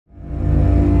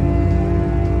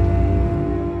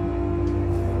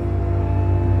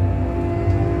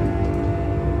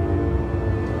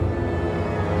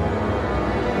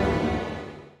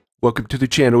Welcome to the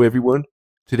channel, everyone.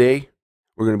 Today,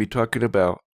 we're going to be talking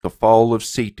about the fall of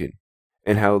Satan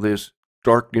and how this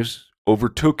darkness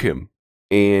overtook him,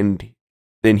 and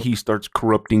then he starts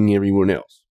corrupting everyone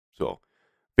else. So,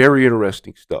 very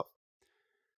interesting stuff.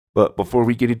 But before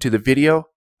we get into the video,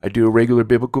 I do a regular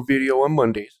biblical video on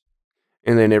Mondays,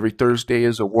 and then every Thursday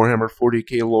is a Warhammer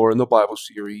 40k lore in the Bible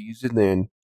series, and then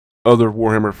other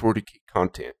Warhammer 40k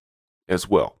content as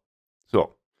well.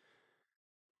 So,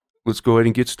 let's go ahead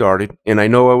and get started. And I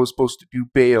know I was supposed to do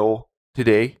Baal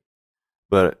today,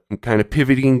 but I'm kind of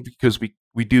pivoting because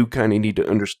we do kind of need to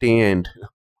understand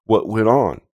what went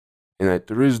on and that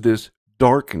there is this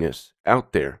darkness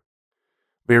out there.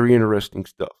 Very interesting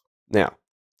stuff. Now,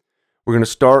 we're going to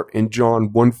start in John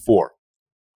 1:4.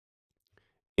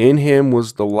 In him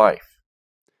was the life,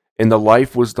 and the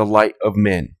life was the light of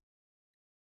men.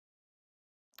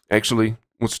 Actually,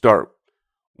 let's start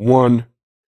 1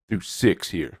 through 6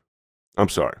 here. I'm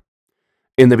sorry.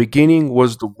 In the beginning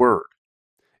was the Word,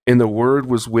 and the Word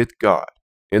was with God,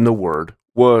 and the Word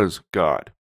was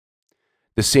God.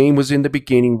 The same was in the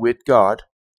beginning with God.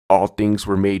 All things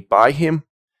were made by him,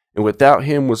 and without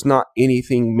him was not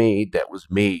anything made that was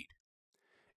made.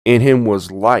 In him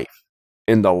was life,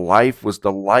 and the life was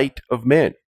the light of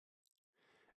men.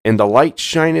 And the light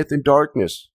shineth in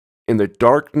darkness, and the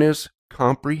darkness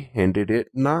comprehended it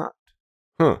not.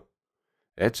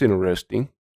 That's interesting.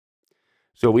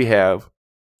 So we have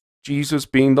Jesus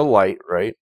being the light,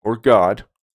 right? Or God.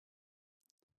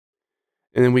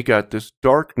 And then we got this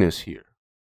darkness here.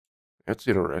 That's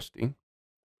interesting.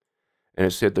 And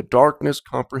it said the darkness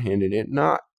comprehended it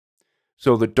not.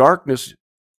 So the darkness,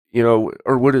 or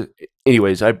what is,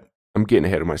 anyways, I'm getting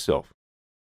ahead of myself.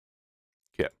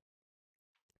 Okay.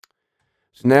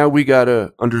 So now we got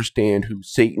to understand who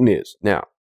Satan is. Now,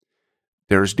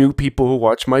 there's new people who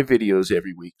watch my videos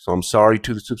every week, so I'm sorry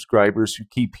to the subscribers who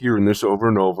keep hearing this over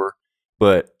and over,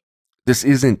 but this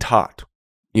isn't taught.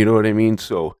 You know what I mean?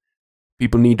 So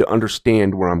people need to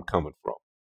understand where I'm coming from.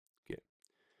 Okay.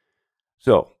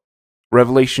 So,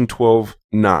 Revelation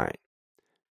 12:9.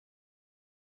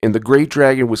 And the great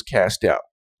dragon was cast out,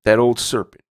 that old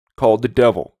serpent, called the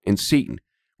devil and Satan,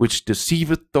 which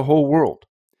deceiveth the whole world.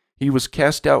 He was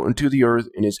cast out into the earth,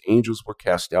 and his angels were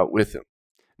cast out with him.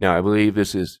 Now, I believe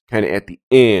this is kind of at the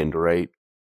end, right?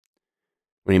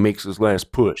 When he makes his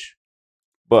last push.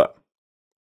 But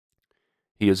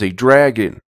he is a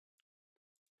dragon,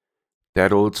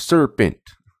 that old serpent,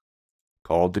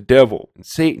 called the devil and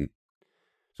Satan.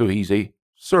 So he's a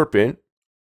serpent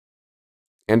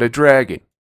and a dragon.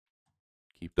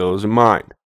 Keep those in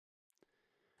mind.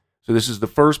 So this is the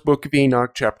first book of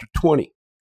Enoch, chapter 20.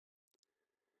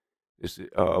 This is,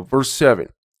 verse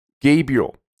 7.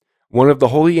 Gabriel, one of the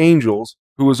holy angels,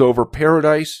 who was over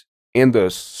paradise and the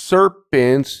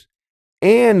serpents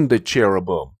and the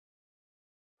cherubim.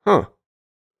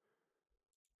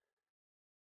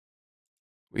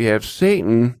 We have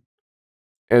Satan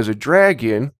as a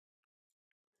dragon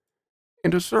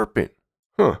and a serpent.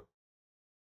 This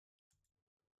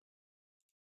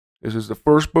is the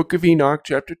first book of Enoch,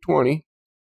 chapter 20.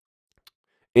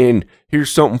 And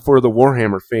here's something for the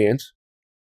Warhammer fans.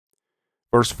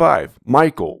 Verse 5.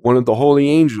 Michael, one of the holy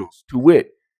angels, to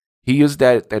wit, he is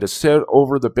that is set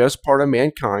over the best part of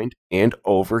mankind and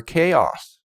over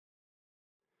chaos.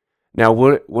 Now,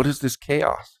 what is this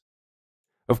chaos?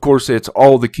 Of course, it's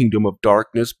all the kingdom of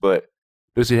darkness, but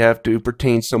does it have to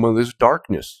pertain some of this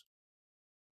darkness?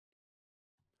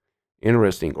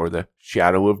 Interesting. Or the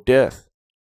shadow of death.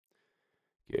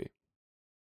 Okay.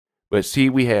 But see,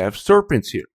 we have serpents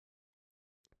here.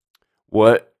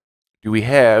 What do we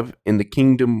have in the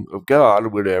kingdom of God or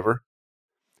whatever,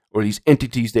 or these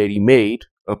entities that he made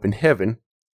up in heaven?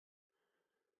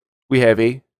 We have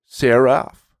a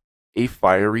seraph, a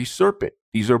fiery serpent.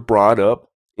 These are brought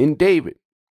up in Daniel,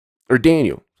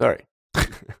 sorry.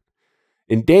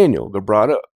 In Daniel, they're brought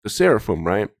up. The seraphim,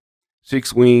 right?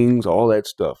 6 wings, all that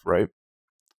stuff, right?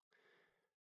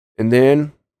 And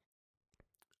then,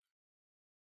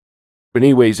 but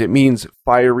anyways, it means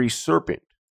fiery serpent.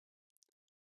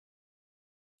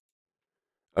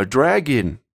 A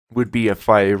dragon would be a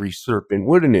fiery serpent,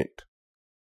 wouldn't it?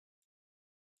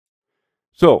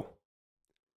 So,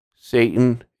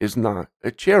 Satan is not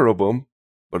a cherubim,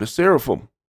 but a seraphim.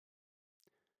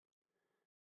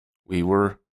 We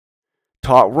were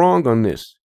taught wrong on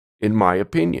this, in my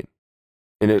opinion.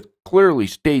 And it clearly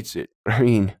states it. I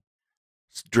mean,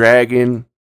 dragon,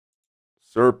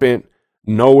 serpent,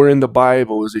 nowhere in the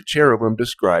Bible is a cherubim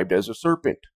described as a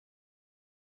serpent.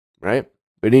 Right?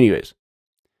 But anyways.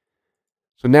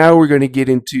 So now we're going to get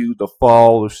into the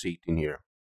fall of Satan here.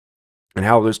 And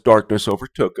how this darkness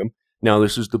overtook him. Now,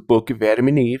 this is the book of Adam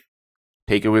and Eve.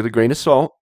 Take it with a grain of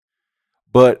salt.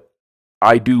 But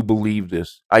I do believe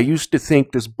this. I used to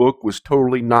think this book was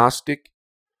totally Gnostic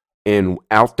and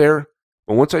out there.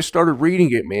 But once I started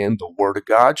reading it, man, the Word of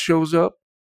God shows up,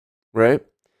 right?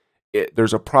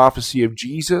 There's a prophecy of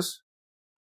Jesus.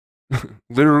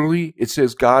 Literally, it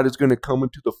says God is going to come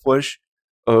into the flesh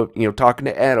of, talking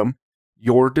to Adam,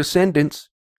 your descendants,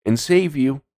 and save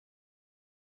you.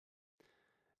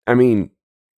 I mean,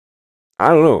 I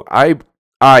don't know.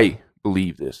 I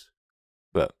believe this,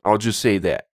 but I'll just say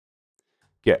that.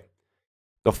 Okay.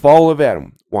 The fall of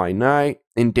Adam, why night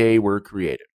and day were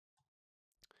created.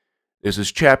 This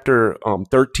is chapter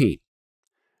 13.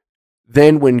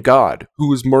 Then when God,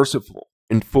 who is merciful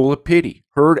and full of pity,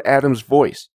 heard Adam's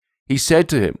voice, he said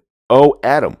to him, "O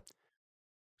Adam."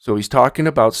 So he's talking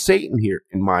about Satan here,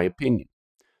 in my opinion.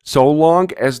 "So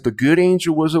long as the good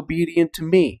angel was obedient to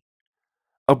me,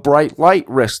 a bright light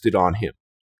rested on him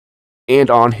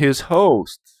and on his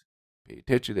hosts." Pay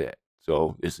attention to that.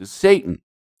 So this is Satan.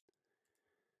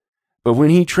 "But when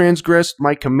he transgressed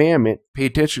my commandment," pay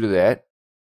attention to that,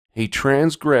 he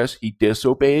transgressed, he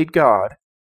disobeyed God,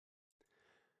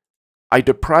 "I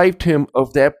deprived him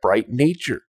of that bright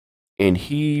nature, and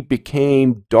he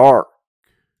became dark."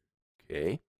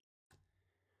 Okay.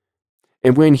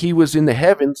 "And when he was in the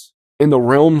heavens, in the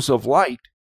realms of light,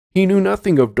 he knew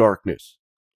nothing of darkness."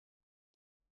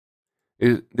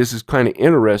 This is kind of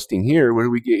interesting here. What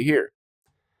do we get here?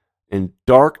 "And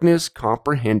darkness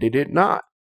comprehended it not."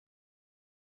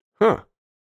 Huh.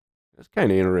 That's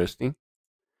kind of interesting.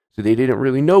 So they didn't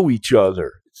really know each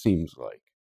other, it seems like.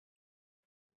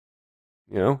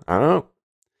 I don't know.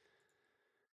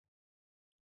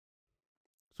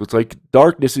 So it's like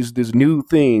darkness is this new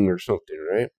thing or something,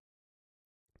 right?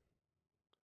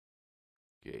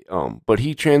 Okay. But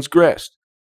he transgressed,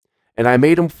 and I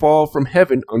made him fall from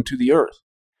heaven unto the earth.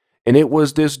 And it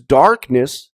was this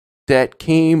darkness that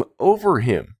came over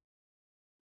him.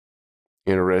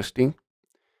 Interesting.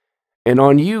 "And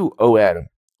on you, O Adam,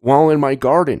 while in my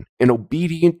garden, and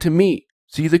obedient to me."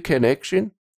 See the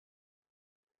connection?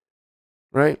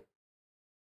 Right?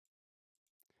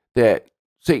 That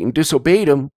Satan disobeyed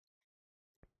him,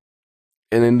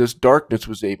 and then this darkness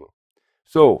was able.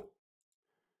 So,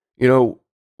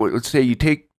 let's say you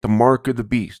take the mark of the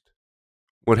beast.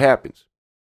 What happens?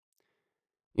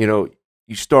 You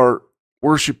start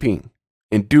worshiping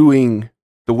and doing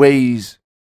the ways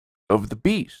of the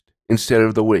beast instead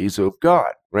of the ways of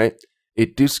God, right?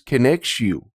 It disconnects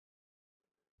you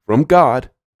from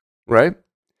God, right?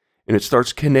 And it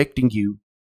starts connecting you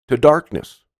to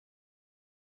darkness,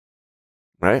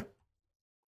 right?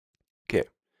 Okay.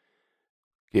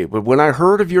 Okay, but when I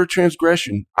heard of your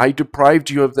transgression, I deprived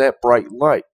you of that bright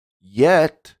light.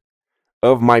 Yet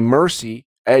of my mercy,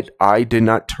 I did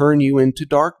not turn you into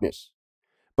darkness,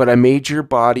 but I made your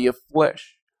body of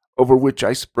flesh, over which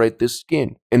I spread this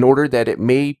skin, in order that it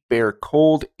may bear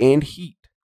cold and heat.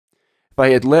 If I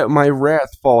had let my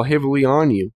wrath fall heavily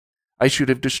on you, I should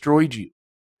have destroyed you,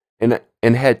 and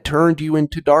had turned you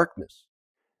into darkness.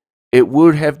 It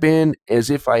would have been as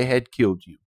if I had killed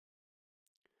you.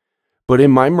 But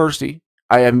in my mercy,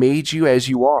 I have made you as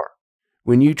you are.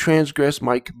 When you transgressed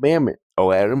my commandment,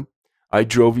 O Adam, I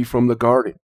drove you from the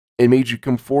garden, and made you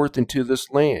come forth into this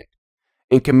land,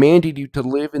 and commanded you to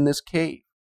live in this cave,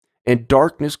 and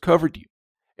darkness covered you,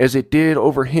 as it did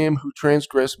over him who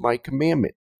transgressed my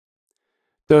commandment.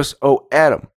 Thus, O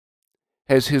Adam,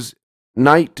 has his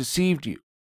night deceived you?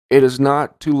 It is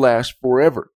not to last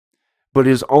forever, but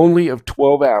is only of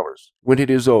 12 hours. When it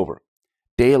is over,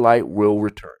 daylight will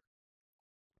return.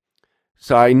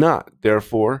 Sigh not,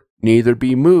 therefore, neither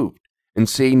be moved, and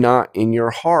say not in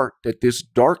your heart that this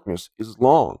darkness is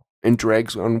long, and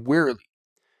drags on wearily.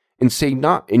 And say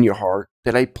not in your heart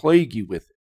that I plague you with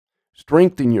it.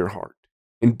 Strengthen your heart,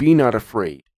 and be not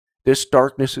afraid. This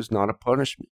darkness is not a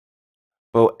punishment.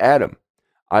 O Adam,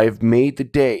 I have made the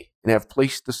day, and have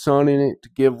placed the sun in it to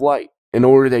give light, in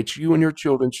order that you and your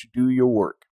children should do your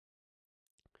work.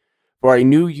 For I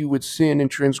knew you would sin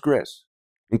and transgress,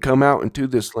 and come out into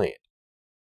this land.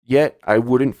 Yet I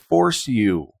wouldn't force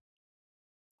you,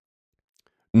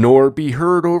 nor be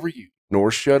heard over you,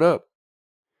 nor shut up,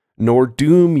 nor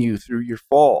doom you through your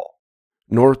fall,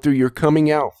 nor through your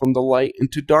coming out from the light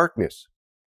into darkness,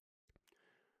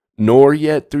 nor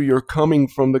yet through your coming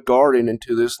from the garden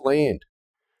into this land.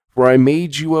 For I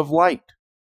made you of light,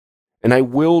 and I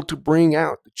will to bring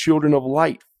out the children of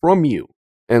light from you,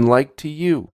 and like to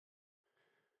you.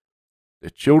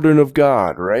 The children of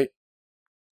God, right?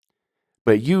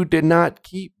 But you did not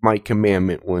keep my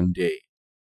commandment one day,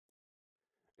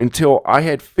 until I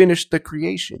had finished the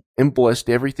creation and blessed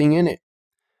everything in it.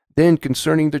 Then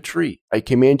concerning the tree, I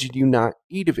commanded you not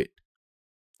eat of it.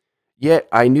 Yet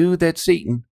I knew that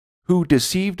Satan, who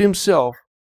deceived himself,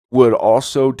 would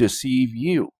also deceive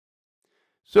you.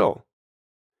 So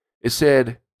it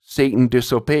said Satan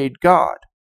disobeyed God.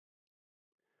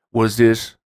 Was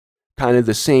this kind of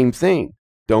the same thing?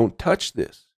 Don't touch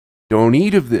this. Don't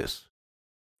eat of this.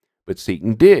 But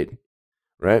Satan did,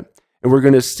 right? And we're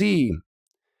going to see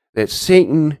that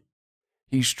Satan,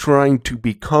 he's trying to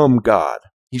become God.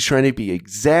 He's trying to be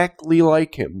exactly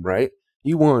like him, right?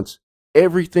 He wants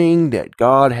everything that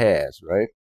God has, right?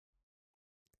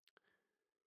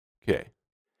 Okay.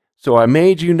 So I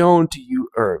made known to you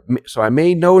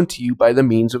by the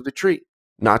means of the tree,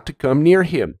 not to come near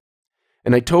him.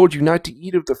 And I told you not to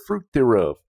eat of the fruit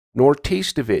thereof, nor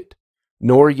taste of it,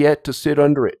 nor yet to sit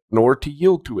under it, nor to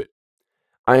yield to it.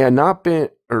 I had not been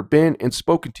and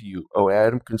spoken to you, O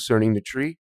Adam, concerning the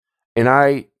tree, and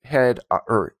had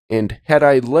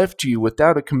I left you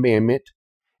without a commandment,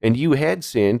 and you had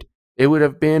sinned, it would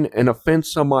have been an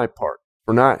offense on my part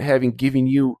for not having given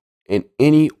you in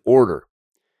any order.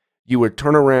 You would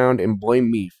turn around and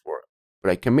blame me for it.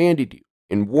 But I commanded you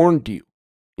and warned you,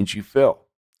 and you fell,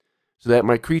 so that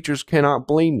my creatures cannot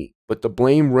blame me, but the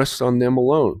blame rests on them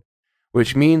alone,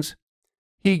 which means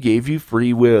he gave you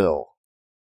free will.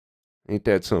 Ain't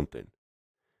that something?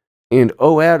 And,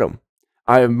 O Adam,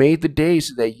 I have made the day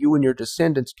so that you and your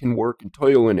descendants can work and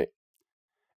toil in it.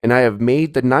 And I have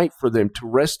made the night for them to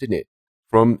rest in it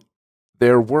from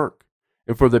their work,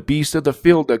 and for the beasts of the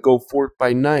field that go forth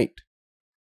by night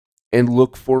and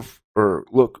look for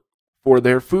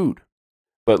their food.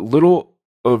 But little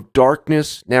of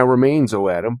darkness now remains, O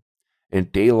Adam,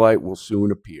 and daylight will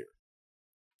soon appear.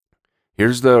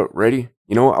 Here's the ready.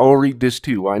 I'll read this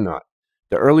too. Why not?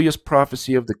 The earliest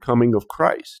prophecy of the coming of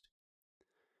Christ.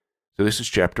 So this is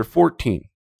chapter 14.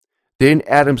 Then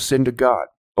Adam said to God,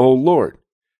 O Lord,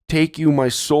 take you my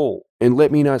soul, and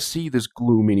let me not see this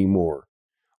gloom any more,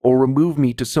 or remove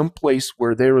me to some place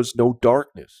where there is no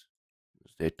darkness.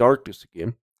 There's that darkness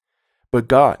again. But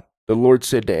God, the Lord,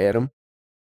 said to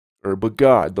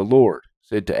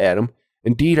Adam,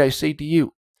 Indeed I say to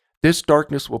you, this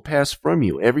darkness will pass from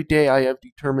you every day I have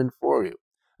determined for you,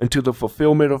 until the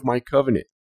fulfillment of my covenant,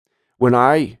 when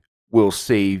I will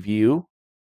save you.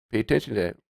 Pay attention to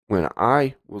that. When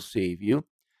I will save you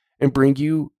and bring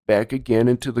you back again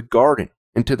into the garden,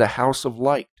 into the house of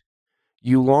light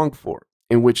you longed for,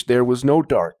 in which there was no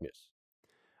darkness.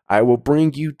 I will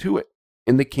bring you to it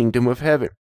in the kingdom of heaven.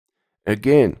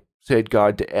 Again, said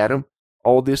God to Adam,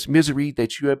 all this misery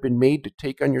that you have been made to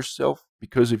take on yourself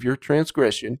because of your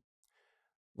transgression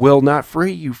will not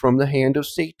free you from the hand of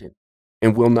Satan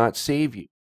and will not save you.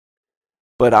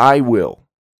 But I will,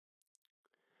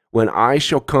 when I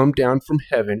shall come down from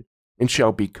heaven and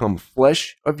shall become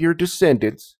flesh of your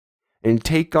descendants and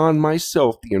take on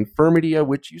myself the infirmity of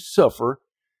which you suffer,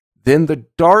 then the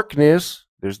darkness,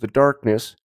 there's the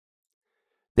darkness,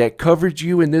 that covered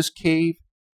you in this cave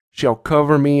shall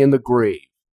cover me in the grave,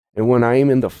 and when I am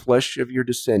in the flesh of your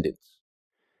descendants.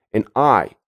 And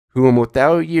I, who am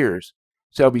without years,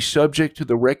 shall be subject to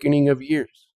the reckoning of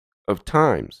years, of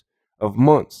times, of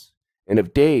months, and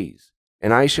of days,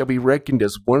 and I shall be reckoned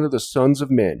as one of the sons of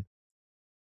men.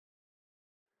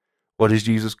 What is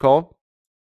Jesus called?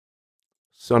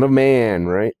 Son of Man,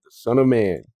 right? The Son of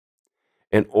Man.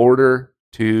 In order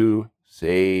to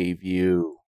save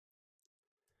you.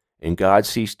 And God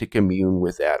ceased to commune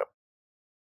with Adam.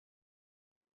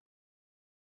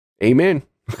 Amen.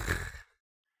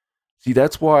 See,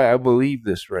 that's why I believe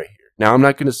this right here. Now, I'm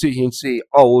not going to sit here and say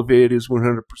all of it is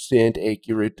 100%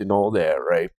 accurate and all that,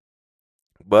 right?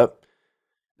 But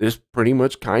this pretty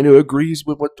much kind of agrees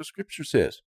with what the scripture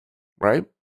says, right?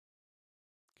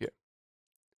 Okay.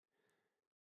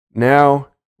 Now,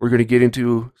 we're going to get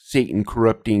into Satan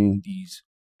corrupting these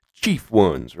chief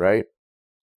ones, right?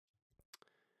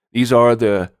 These are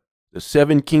the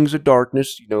seven kings of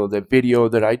darkness, that video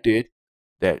that I did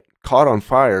that caught on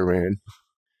fire, man.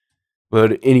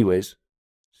 But anyways,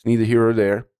 it's neither here or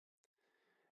there.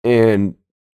 And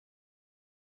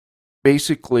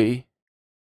basically,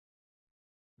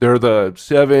 they're the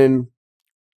seven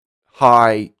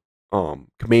high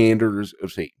commanders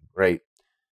of Satan, right?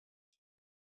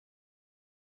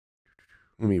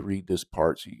 Let me read this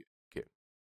part so you get.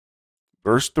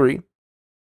 Verse 3.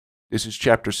 This is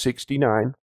chapter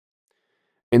 69.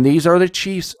 And these are the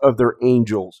chiefs of their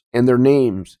angels, and their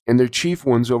names, and their chief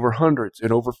ones over hundreds,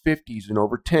 and over fifties, and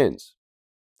over tens.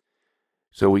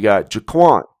 So we got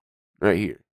Jaquan right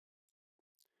here.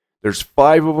 There's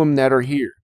 5 of them that are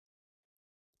here,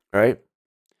 right?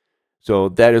 So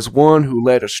that is one who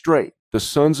led astray the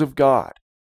sons of God,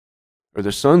 or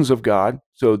the sons of God.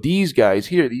 So these guys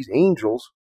here, these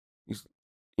angels, these,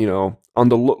 on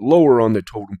the lower on the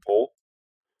totem pole,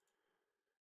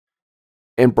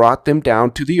 and brought them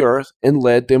down to the earth and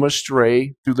led them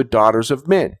astray through the daughters of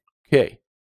men. Okay,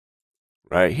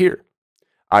 right here,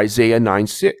 Isaiah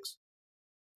 9:6.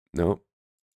 No,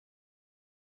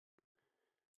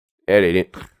 that ain't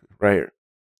it. Right here.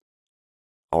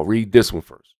 I'll read this one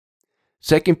first.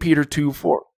 2 Peter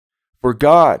 2:4. For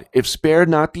God, if spared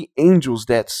not the angels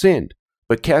that sinned,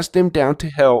 but cast them down to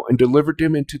hell and delivered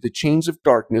them into the chains of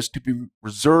darkness to be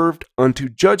reserved unto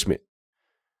judgment.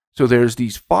 So there's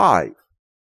these 5.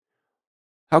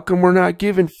 How come we're not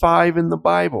given 5 in the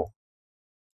Bible?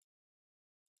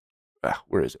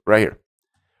 Where is it? Right here.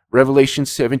 Revelation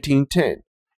 17:10.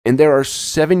 And there are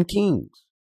 7 kings.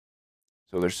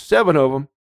 So there's 7 of them.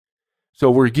 So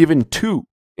we're given 2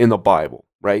 in the Bible,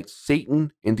 right?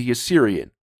 Satan and the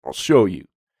Assyrian. I'll show you.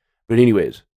 But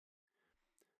anyways,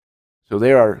 so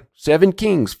there are 7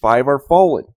 kings, 5 are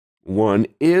fallen. 1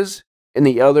 is, and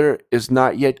the other is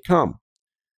not yet come.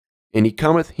 And he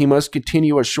cometh, he must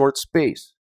continue a short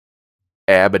space.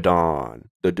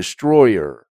 Abaddon, the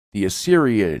destroyer, the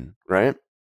Assyrian, right?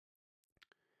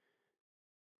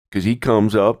 Because he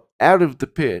comes up out of the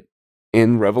pit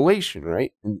in Revelation,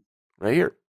 right? Right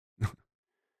here.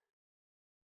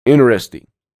 Interesting.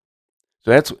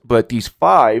 So but these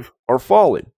 5 are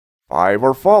fallen. 5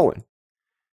 are fallen.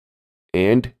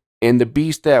 And the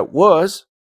beast that was,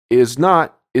 is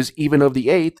not, is even of the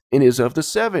 8th, and is of the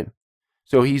 7.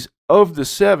 So he's of the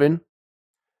 7,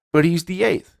 but he's the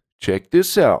 8th. Check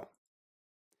this out.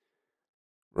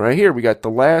 Right here, we got the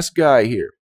last guy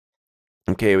here.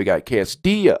 Okay, we got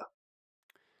Casdia.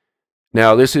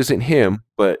 Now, this isn't him,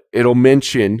 but it'll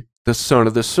mention the son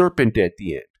of the serpent at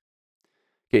the end.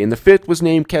 Okay, and the 5th was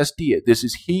named Casdia. This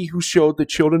is he who showed the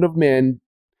children of men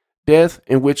death,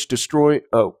 and which destroy,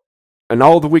 and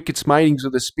all the wicked smitings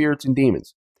of the spirits and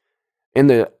demons. And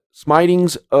the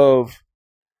smitings of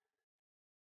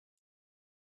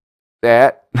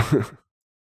that, the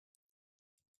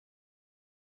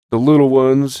little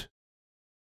ones,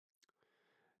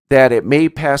 that it may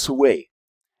pass away.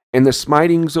 And the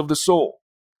smitings of the soul,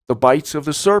 the bites of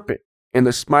the serpent, and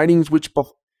the smitings which...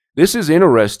 This is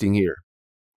interesting here.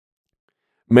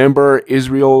 Remember,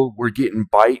 Israel were getting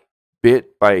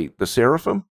bit by the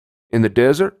seraphim in the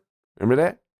desert? Remember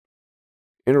that?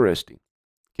 Interesting.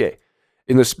 Okay.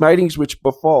 In the smitings which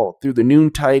befall through the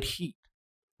noontide heat.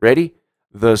 Ready?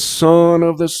 The son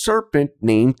of the serpent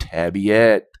named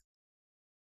Tabiet.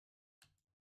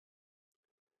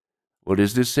 What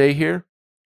does this say here?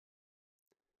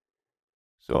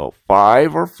 So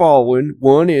 5 are fallen,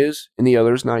 1 is, and the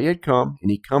other is not yet come,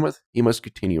 and he cometh, he must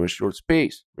continue a short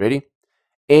space. Ready?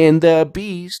 And the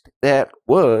beast that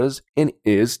was and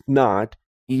is not,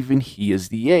 even he is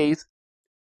the 8th,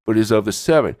 but is of the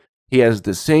 7. He has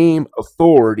the same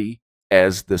authority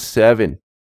as the 7,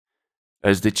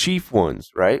 as the chief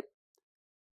ones, right?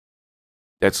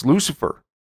 That's Lucifer.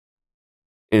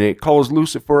 And it calls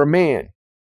Lucifer a man.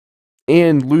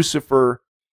 And Lucifer,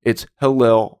 it's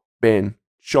Hillel ben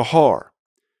Shahar.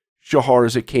 Shahar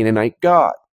is a Canaanite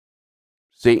god.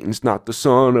 Satan's not the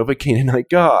son of a Canaanite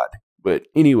god. But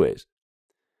anyways,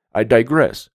 I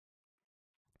digress.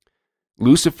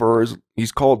 Lucifer,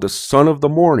 he's called the son of the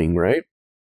morning, right?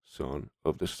 Son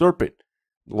of the serpent.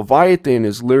 Leviathan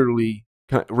is literally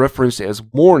referenced as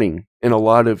morning in a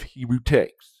lot of Hebrew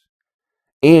texts.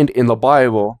 And in the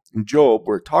Bible, in Job,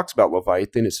 where it talks about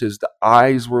Leviathan, it says the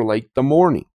eyes were like the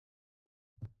morning.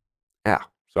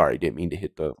 Sorry, I didn't mean to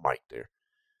hit the mic there.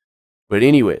 But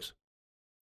anyways,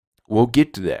 we'll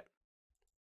get to that.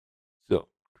 So,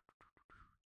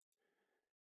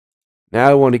 now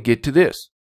I want to get to this.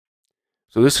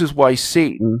 So this is why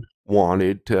Satan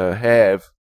wanted to have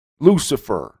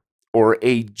Lucifer, or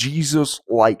a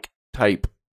Jesus-like type,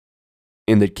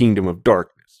 in the kingdom of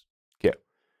darkness. Okay.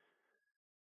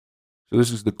 So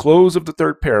this is the close of the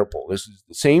 3rd parable. This is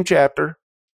the same chapter,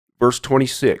 verse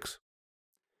 26.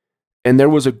 And there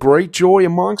was a great joy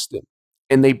amongst them,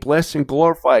 and they blessed and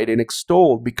glorified and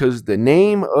extolled, because the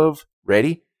name of,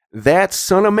 ready, that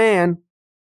Son of Man,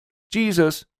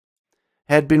 Jesus,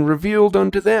 had been revealed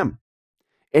unto them.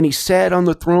 And he sat on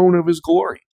the throne of his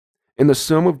glory. And the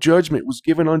sum of judgment was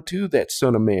given unto that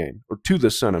Son of Man, or to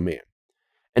the Son of Man.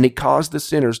 And he caused the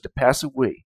sinners to pass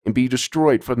away and be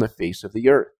destroyed from the face of the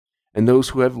earth, and those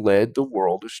who have led the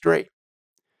world astray.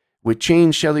 With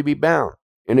chains shall they be bound,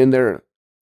 and in their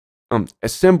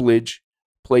assemblage,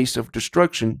 place of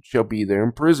destruction, shall be their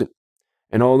imprisonment,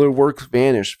 and all their works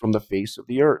vanish from the face of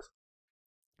the earth.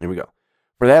 Here we go.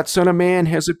 For that Son of Man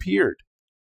has appeared.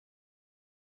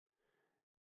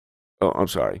 Oh, I'm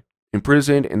sorry.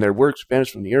 Imprisoned, and their works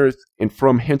vanished from the earth, and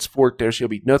from henceforth there shall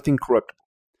be nothing corruptible.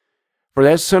 For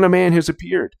that Son of Man has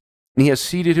appeared, and he has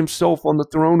seated himself on the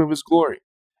throne of his glory,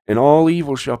 and all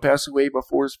evil shall pass away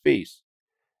before his face.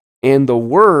 And the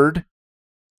word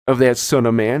of that Son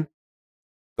of Man,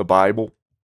 the Bible,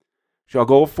 shall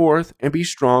go forth and be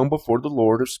strong before the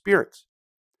Lord of spirits.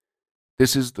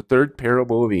 This is the third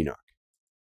parable of Enoch.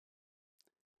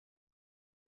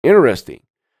 Interesting.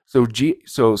 So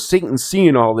Satan's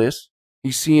seeing all this.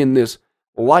 He's seeing this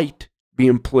light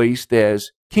being placed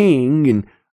as king and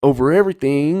over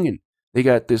everything. And they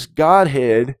got this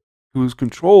Godhead who's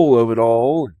control of it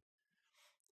all.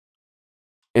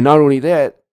 And not only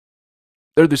that,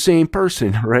 they're the same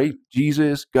person, right?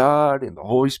 Jesus, God, and the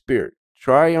Holy Spirit.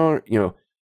 Triune,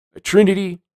 a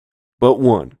Trinity, but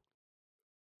one.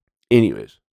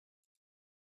 Anyways.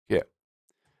 Yeah.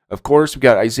 Of course, we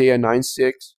got Isaiah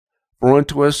 9:6. For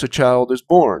unto us a child is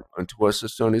born, unto us a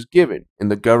son is given, and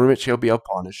the government shall be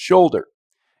upon his shoulder.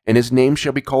 And his name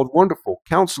shall be called Wonderful,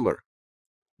 Counselor,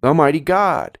 the Almighty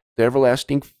God, the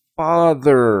Everlasting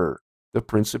Father, the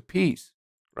Prince of Peace,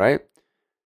 right?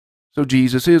 So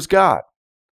Jesus is God.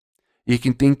 You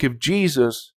can think of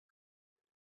Jesus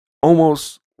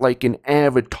almost like an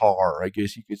avatar, I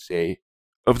guess you could say,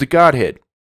 of the Godhead.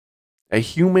 A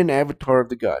human avatar of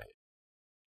the Godhead.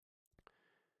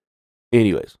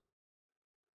 Anyways.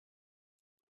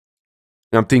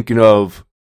 I'm thinking of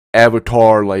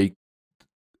Avatar like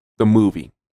the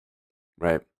movie,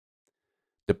 right?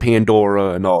 The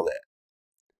Pandora and all that.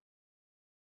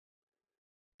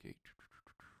 Okay.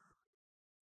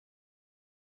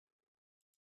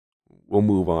 We'll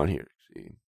move on here. See.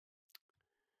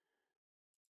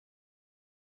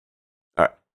 All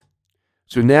right.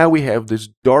 So now we have this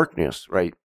darkness,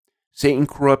 right? Satan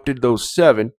corrupted those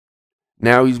 7.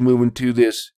 Now he's moving to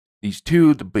these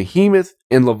 2, the Behemoth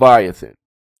and Leviathan.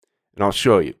 And I'll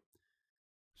show you.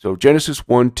 So Genesis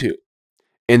 1:2.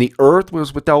 And the earth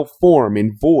was without form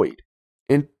and void,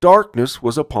 and darkness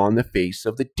was upon the face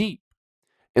of the deep.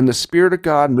 And the Spirit of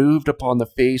God moved upon the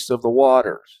face of the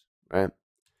waters. Right?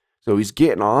 So he's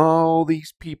getting all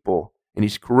these people, and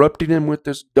he's corrupting them with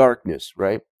this darkness,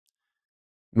 right?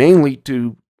 Mainly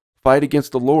to fight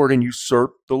against the Lord and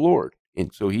usurp the Lord.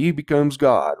 And so he becomes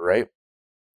God, right?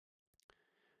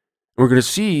 We're going to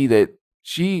see that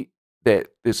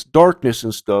this darkness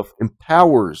and stuff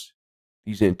empowers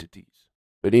these entities.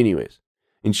 But anyways,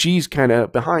 and she's kind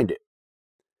of behind it.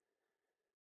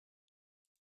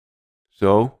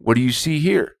 So what do you see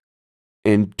here?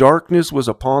 And darkness was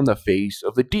upon the face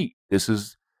of the deep. This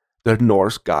is the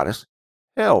Norse goddess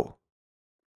Hel.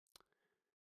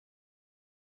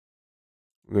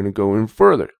 We're going to go in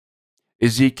further.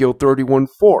 Ezekiel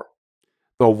 31:4.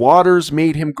 The waters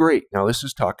made him great. Now this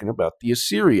is talking about the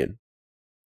Assyrian.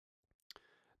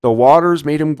 The waters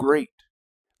made him great.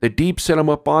 The deep set him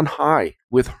up on high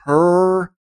with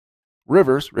her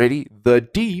rivers. Ready? The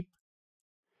deep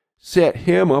set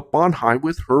him up on high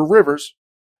with her rivers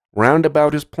round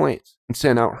about his plants and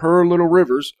sent out her little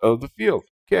rivers of the field.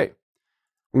 Okay.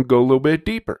 We'll go a little bit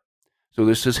deeper. So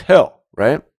this is Hel,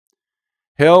 right?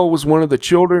 Hel was one of the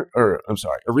children,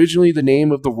 originally the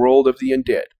name of the world of the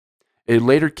undead. It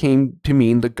later came to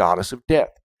mean the goddess of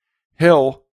death.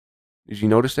 Hel, did you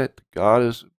notice that? The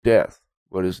goddess of death.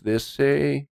 What does this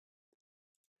say?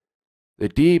 The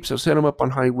deeps have set him up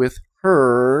on high with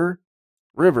her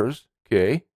rivers.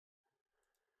 Okay.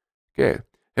 Okay.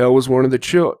 Hel was one of the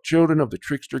children of the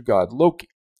trickster god Loki,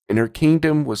 and her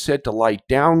kingdom was said to lie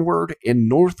downward and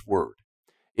northward.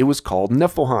 It was called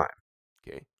Niflheim.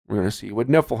 Okay. We're going to see what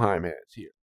Niflheim has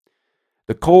here.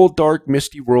 The cold, dark,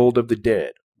 misty world of the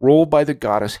dead, ruled by the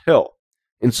goddess Hel.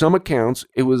 In some accounts,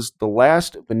 it was the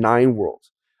last of the 9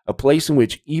 worlds, a place in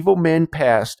which evil men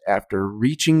passed after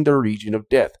reaching the region of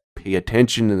death. Pay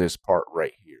attention to this part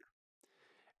right here.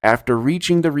 After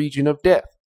reaching the region of death,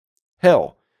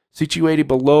 Hel, situated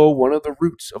below one of the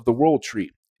roots of the world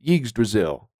tree,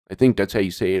 Yggdrasil. I think that's how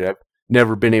you say it. I've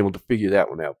never been able to figure that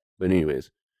one out. But anyways,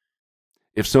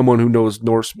 if someone who knows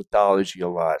Norse mythology a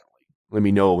lot, let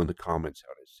me know in the comments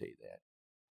how to say that.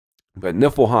 But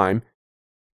Niflheim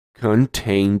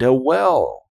contained a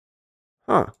well.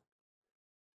 Huh.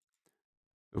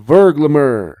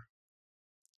 Verglamer.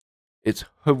 It's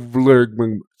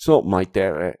something like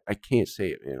that. I can't say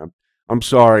it, man. I'm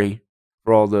sorry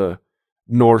for all the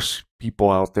Norse people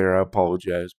out there. I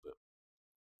apologize. But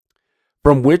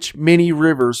from which many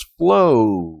rivers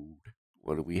flowed.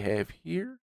 What do we have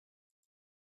here?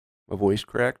 My voice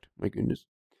cracked. My goodness.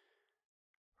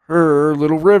 Her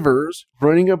little rivers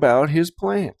running about his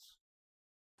plants.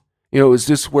 Is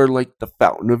this where like the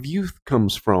fountain of youth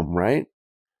comes from, right?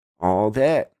 All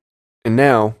that. And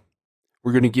now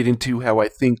we're going to get into how I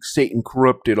think Satan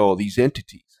corrupted all these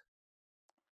entities.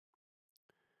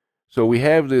 So we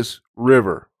have this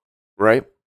river, right?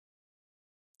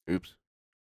 Oops.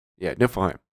 Yeah,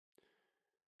 Niflheim.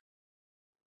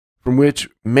 From which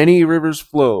many rivers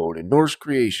flowed in Norse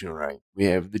creation, right? We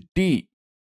have the deep.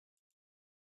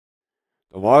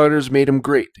 The waters made him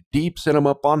great. The deep set him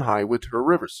up on high with her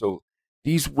rivers. So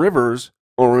these rivers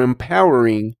are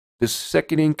empowering the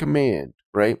second in command,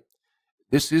 right?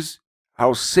 This is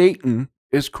how Satan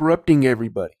is corrupting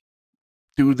everybody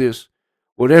through this,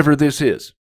 whatever this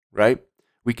is, right?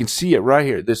 We can see it right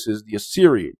here. This is the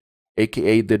Assyrian,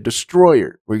 aka the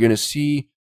destroyer. We're going to see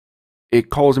it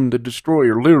calls him the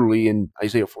destroyer literally in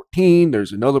Isaiah 14.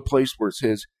 There's another place where it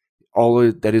says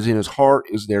all that is in his heart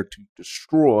is there to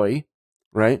destroy,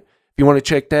 right? If you want to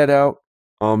check that out,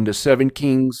 the 7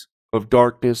 kings of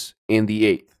darkness and the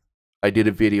 8th. I did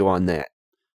a video on that.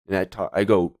 And I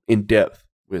go in depth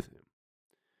with him.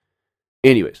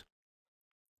 Anyways.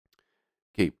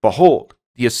 Okay, behold,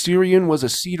 the Assyrian was a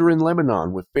cedar in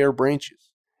Lebanon with fair branches,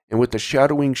 and with a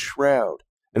shadowing shroud,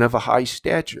 and of a high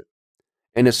stature,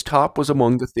 and his top was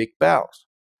among the thick boughs.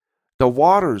 The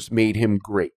waters made him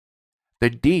great. The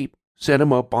deep set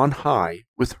him up on high,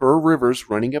 with her rivers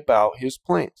running about his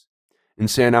plants, and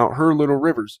sent out her little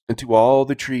rivers into all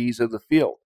the trees of the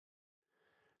field.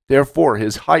 Therefore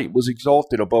his height was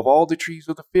exalted above all the trees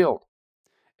of the field.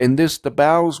 In this the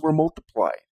boughs were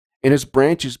multiplied, and his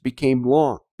branches became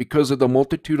long, because of the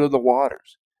multitude of the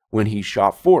waters, when he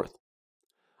shot forth.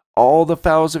 All the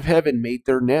fowls of heaven made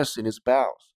their nests in his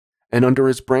boughs, and under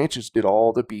his branches did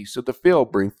all the beasts of the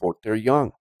field bring forth their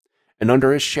young. And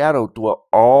under his shadow dwelt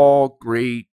all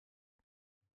great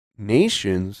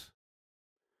nations.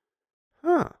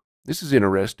 This is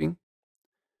interesting.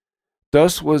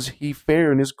 Thus was he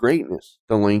fair in his greatness,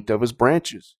 the length of his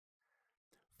branches.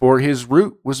 For his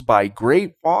root was by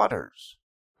great waters.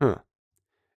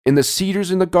 In the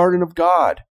cedars in the garden of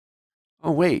God.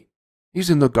 Oh, wait. He's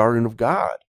in the garden of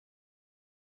God.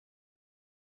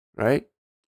 Right?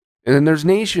 And then there's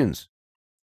nations.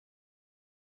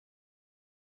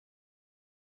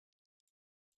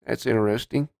 That's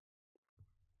interesting.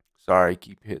 Sorry, I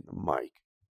keep hitting the mic.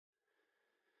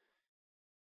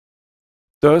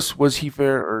 Thus was he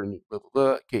fair.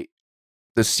 Okay.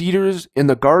 The cedars in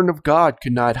the garden of God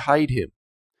could not hide him.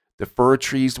 The fir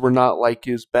trees were not like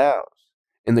his boughs,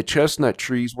 and the chestnut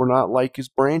trees were not like his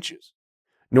branches,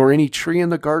 nor any tree in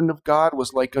the garden of God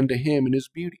was like unto him in his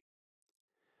beauty.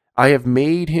 I have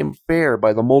made him fair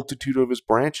by the multitude of his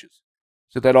branches,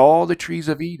 so that all the trees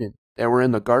of Eden that were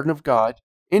in the garden of God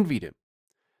envied him.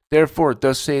 Therefore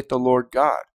thus saith the Lord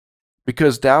God,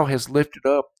 because thou hast lifted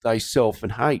up thyself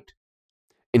in height,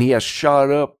 and he has shot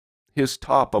up his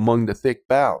top among the thick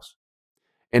boughs,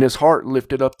 and his heart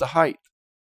lifted up the height.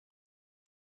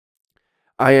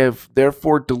 I have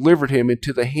therefore delivered him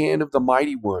into the hand of the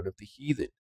mighty one of the heathen.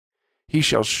 He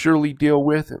shall surely deal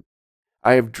with him.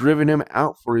 I have driven him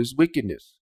out for his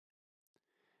wickedness.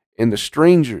 And the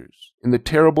strangers and the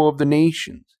terrible of the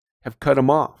nations have cut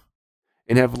him off,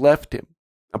 and have left him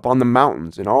upon the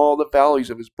mountains, and all the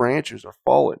valleys of his branches are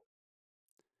fallen.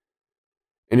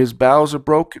 And his boughs are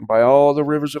broken by all the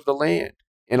rivers of the land,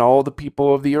 and all the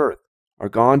people of the earth are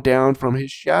gone down from his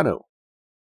shadow.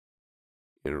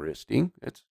 Interesting.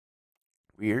 That's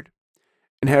weird.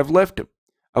 And have left him.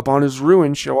 Upon his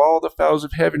ruin shall all the fowls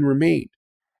of heaven remain,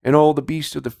 and all the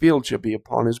beasts of the field shall be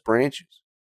upon his branches.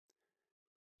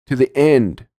 To the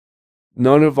end,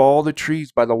 none of all the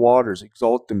trees by the waters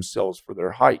exalt themselves for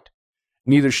their height,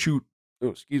 neither shoot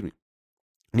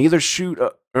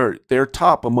their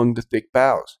top among the thick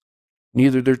boughs,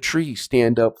 neither their trees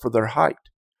stand up for their height.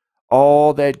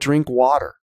 All that drink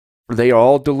water, for they are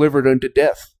all delivered unto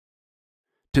death,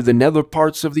 to the nether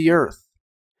parts of the earth,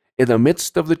 in the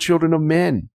midst of the children of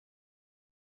men.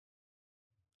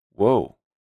 Whoa.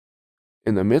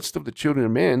 In the midst of the children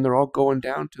of men, they're all going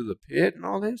down to the pit and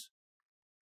all this?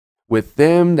 With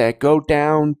them that go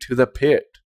down to the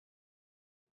pit.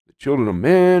 The children of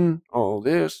men, all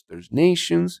this, there's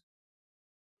nations.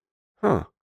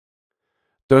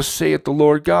 Thus saith the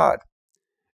Lord God,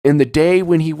 in the day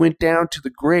when he went down to the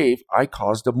grave, I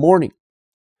caused a mourning.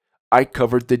 I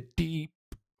covered the deep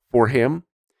for him,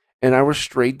 and I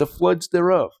restrained the floods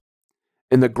thereof.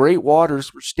 And the great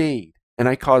waters were stayed, and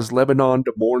I caused Lebanon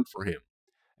to mourn for him,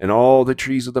 and all the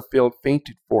trees of the field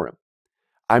fainted for him.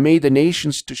 I made the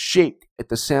nations to shake at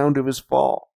the sound of his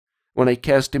fall, when I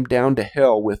cast him down to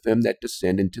hell with them that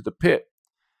descend into the pit.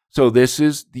 So this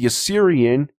is the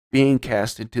Assyrian being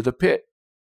cast into the pit.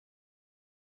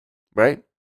 right?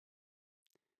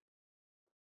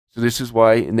 So this is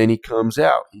why, and then he comes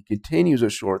out. He continues a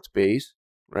short space,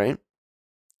 right?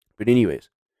 But anyways,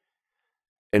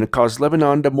 and it caused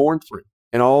Lebanon to mourn for him,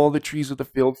 and all the trees of the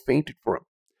field fainted for him.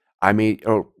 I made,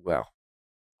 oh, well,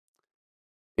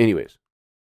 anyways.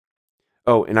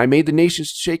 Oh, and I made the nations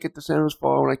shake at the sound of his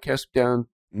fall, and I cast him down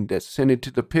and descended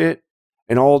to the pit,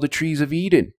 and all the trees of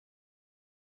Eden,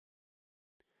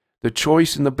 the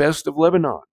choice and the best of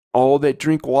Lebanon, all that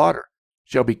drink water,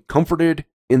 shall be comforted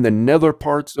in the nether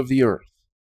parts of the earth.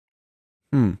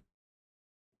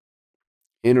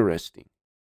 Interesting.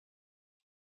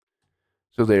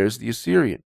 So there's the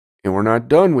Assyrian. And we're not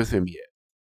done with him yet.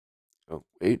 Oh,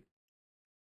 wait.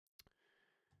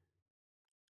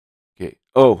 Okay.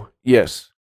 Oh,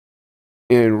 yes.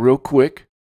 And real quick,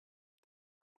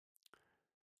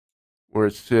 where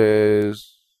it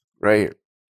says, right here,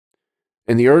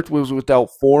 and the earth was without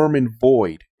form and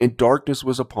void, and darkness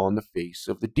was upon the face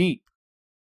of the deep.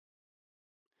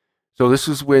 So this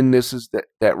is when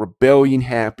that rebellion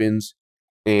happens,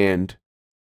 and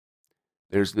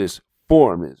there's this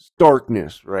form, this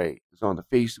darkness, right? It's on the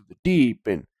face of the deep,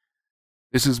 and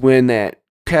this is when that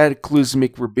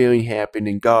cataclysmic rebellion happened,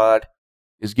 and God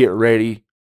is getting ready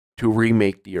to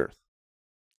remake the earth,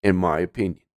 in my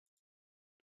opinion.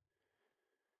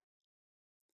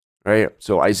 Right?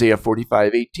 So Isaiah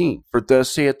 45:18. For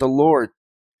thus saith the Lord,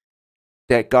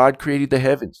 that God created the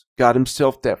heavens, God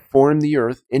himself that formed the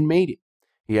earth and made it.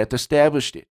 He hath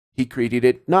established it. He created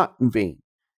it not in vain.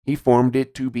 He formed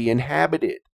it to be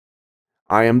inhabited.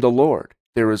 I am the Lord.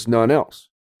 There is none else.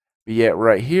 But yet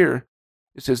right here,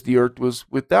 it says the earth was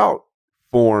without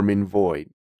form and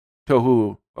void.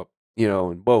 Tohu,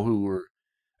 and bohu, or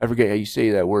I forget how you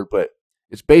say that word, but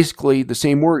it's basically the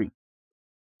same wording.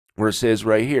 Where it says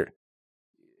right here,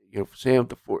 Sam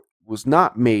the fourth was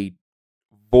not made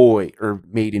void or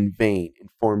made in vain and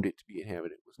formed it to be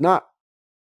inhabited. It was not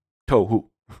tohu,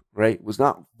 right? It was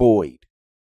not void.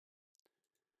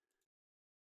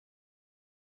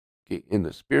 Okay, and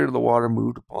the spirit of the water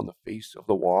moved upon the face of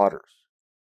the waters.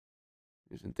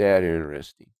 Isn't that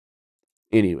interesting?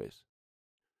 Anyways.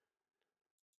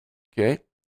 Okay.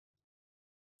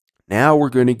 Now we're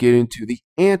going to get into the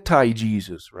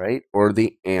anti-Jesus, right? Or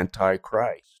the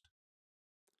antichrist.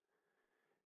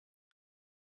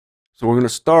 So we're going to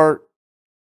start,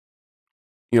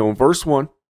 in verse 1.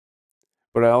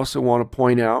 But I also want to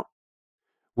point out,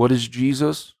 what is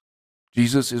Jesus?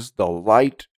 Jesus is the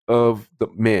light of the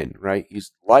men, right?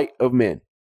 He's the light of men.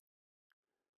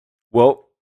 Well,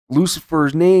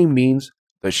 Lucifer's name means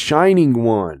the shining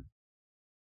one.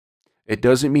 It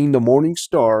doesn't mean the morning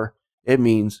star. It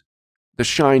means the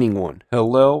shining one.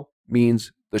 Hillel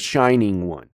means the shining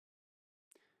one.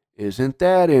 Isn't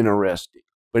that interesting?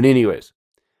 But anyways,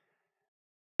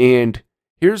 and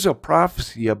here's a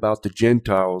prophecy about the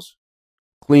Gentiles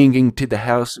clinging to the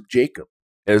house of Jacob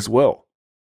as well.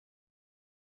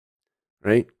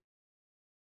 Right?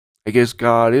 I guess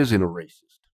God isn't a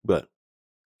racist. But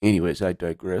anyways, I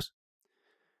digress.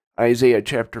 Isaiah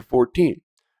chapter 14.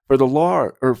 For the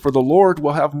Lord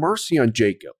will have mercy on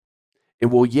Jacob,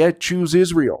 and will yet choose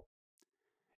Israel,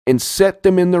 and set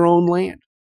them in their own land.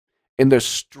 And the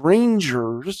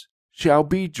strangers shall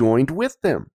be joined with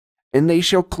them, and they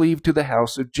shall cleave to the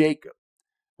house of Jacob.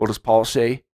 What does Paul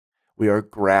say? We are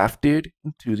grafted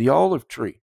into the olive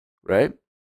tree, right?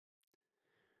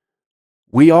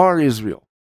 We are Israel.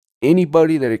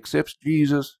 Anybody that accepts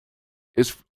Jesus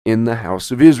is in the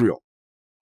house of Israel,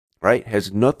 right?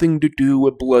 Has nothing to do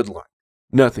with bloodline.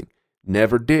 Nothing.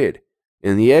 Never did.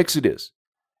 In the Exodus,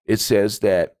 it says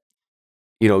that,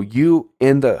 you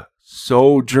and the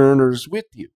sojourners with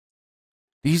you.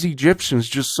 These Egyptians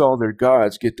just saw their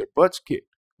gods get their butts kicked.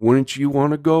 Wouldn't you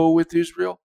want to go with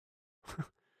Israel?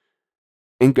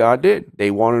 And God did.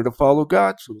 They wanted to follow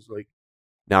God. So it was like,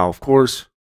 now, of course,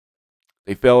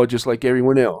 they fell just like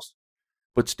everyone else.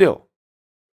 But still,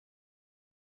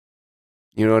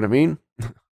 you know what I mean?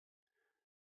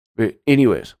 But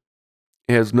anyways,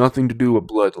 it has nothing to do with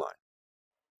bloodline.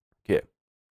 Okay.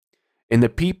 And the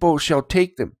people shall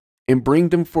take them and bring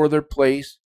them for their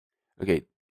place. Okay.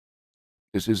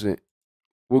 This isn't,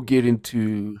 we'll get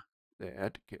into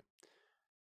that. Okay.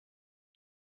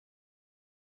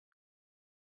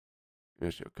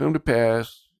 It shall come to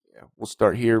pass. Yeah, we'll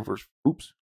start here.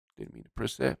 Oops. Didn't mean to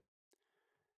press that.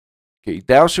 Okay.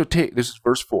 Thou shalt take, this is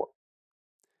verse 4.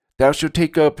 Thou shalt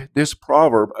take up this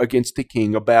proverb against the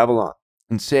king of Babylon,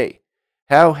 and say,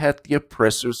 how hath the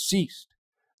oppressor ceased?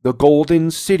 The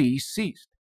golden city ceased.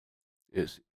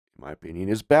 Is, in my opinion,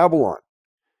 is Babylon.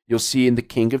 You'll see in the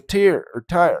king of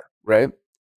Tyre, right?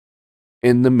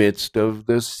 in the midst of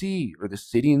the sea, or the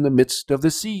city in the midst of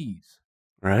the seas,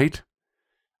 right?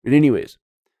 But anyways,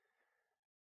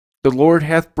 the Lord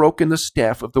hath broken the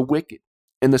staff of the wicked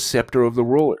and the scepter of the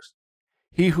rulers.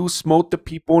 He who smote the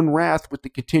people in wrath with the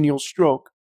continual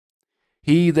stroke,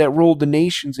 he that ruled the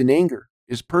nations in anger,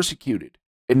 is persecuted,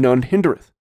 and none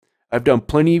hindereth. I've done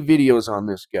plenty of videos on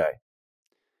this guy.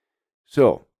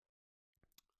 So,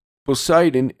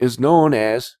 Poseidon is known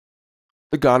as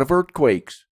the god of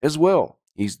earthquakes as well.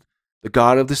 He's the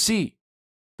god of the sea.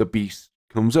 The beast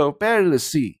comes up out of the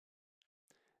sea.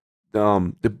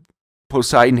 The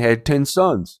Poseidon had 10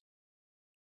 sons.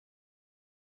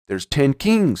 There's 10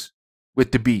 kings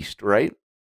with the beast, right?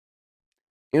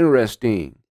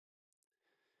 Interesting.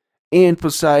 And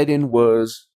Poseidon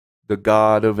was the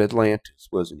god of Atlantis,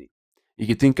 wasn't he? You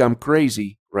could think I'm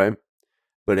crazy, right?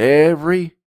 But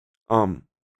every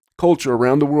culture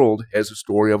around the world has a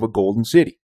story of a golden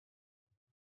city.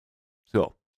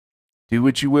 So, do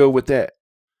what you will with that.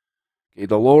 Okay,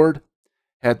 the Lord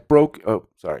hath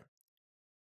the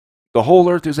whole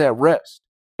earth is at rest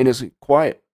and is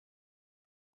quiet.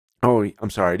 Oh, I'm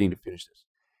sorry, I need to finish this.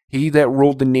 He that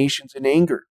ruled the nations in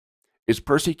anger is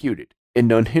persecuted, and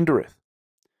none hindereth.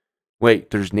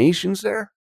 Wait, there's nations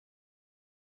there?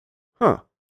 Huh.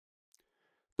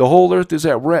 The whole earth is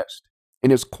at rest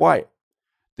and is quiet.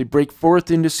 They break forth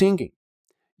into singing.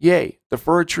 Yea, the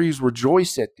fir trees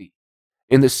rejoice at thee,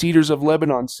 and the cedars of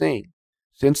Lebanon saying,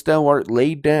 since thou art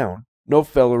laid down, no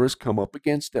feller is come up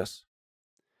against us.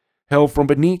 Hell from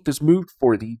beneath is moved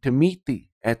for thee to meet thee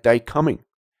at thy coming.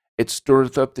 It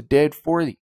stirreth up the dead for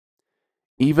thee,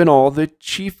 even all the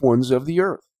chief ones of the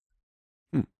earth.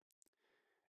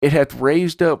 It hath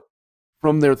raised up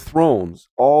from their thrones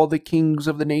all the kings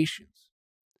of the nations.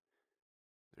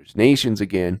 There's nations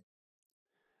again.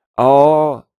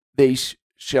 All they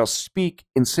shall speak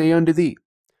and say unto thee,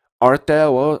 art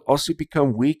thou also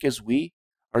become weak as we?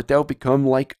 Art thou become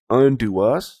like unto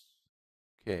us?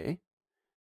 Okay.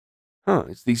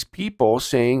 It's these people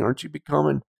saying, aren't you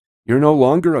becoming, you're no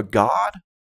longer a god?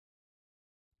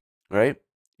 Right?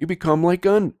 You become like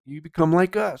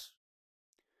us.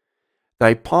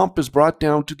 Thy pomp is brought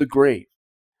down to the grave,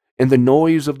 and the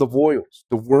noise of the voiles.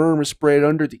 The worm is spread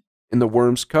under thee, and the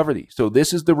worms cover thee. So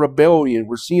this is the rebellion.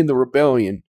 We're seeing the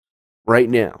rebellion right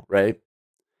now, right?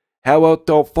 How art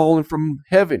thou fallen from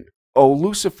heaven, O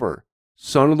Lucifer,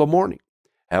 son of the morning?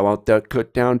 How art thou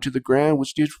cut down to the ground,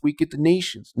 which didst weaken the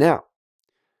nations? Now,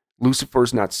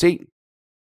 Lucifer's not Satan,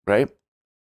 right?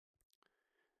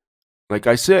 Like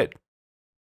I said,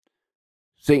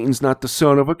 Satan's not the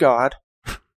son of a god,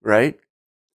 right?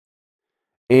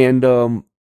 And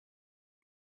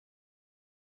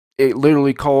it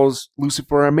literally calls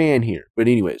Lucifer a man here. But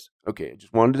anyways, okay, I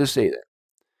just wanted to say that.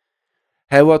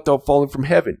 How art thou fallen from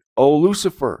heaven, O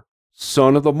Lucifer,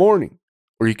 son of the morning?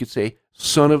 Or you could say,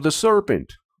 son of the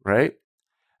serpent, right?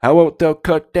 How art thou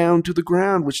cut down to the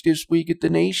ground, which didst weaken the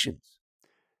nations?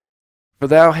 For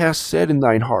thou hast said in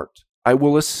thine heart, I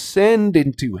will ascend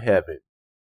into heaven.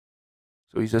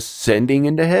 So he's ascending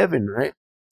into heaven, right?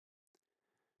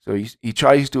 So he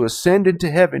tries to ascend into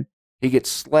heaven. He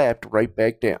gets slapped right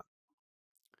back down.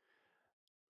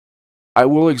 I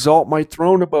will exalt my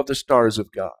throne above the stars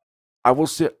of God. I will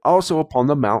sit also upon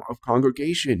the mount of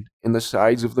congregation in the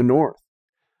sides of the north.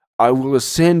 I will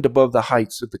ascend above the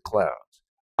heights of the clouds.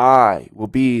 I will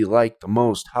be like the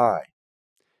Most High.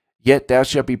 Yet thou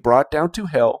shalt be brought down to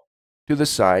hell, to the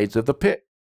sides of the pit.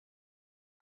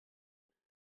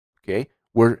 Okay,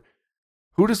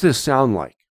 who does this sound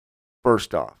like?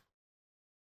 First off,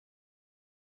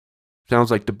 sounds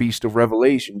like the beast of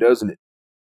Revelation, doesn't it?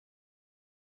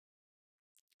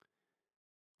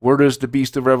 Where does the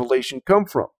beast of Revelation come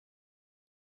from?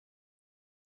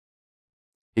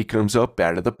 He comes up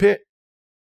out of the pit.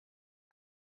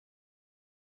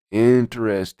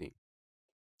 Interesting.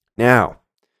 Now,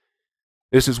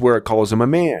 this is where it calls him a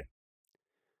man.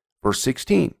 Verse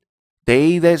 16.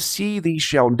 They that see thee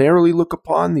shall narrowly look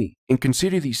upon thee, and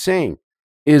consider thee, saying,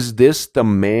 is this the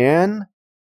man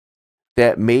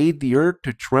that made the earth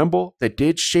to tremble, that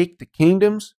did shake the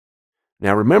kingdoms?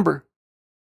 Now remember,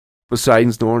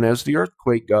 Poseidon's known as the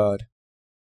earthquake god.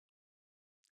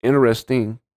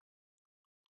 Interesting.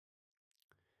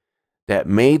 That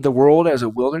made the world as a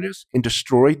wilderness, and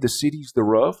destroyed the cities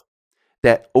thereof,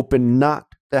 that opened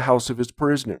not the house of his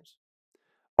prisoners.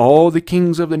 All the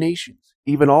kings of the nations,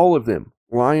 even all of them,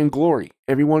 lie in glory,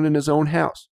 everyone in his own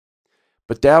house.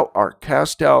 But thou art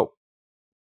cast out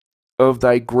of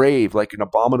thy grave like an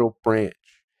abominable branch,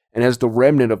 and as the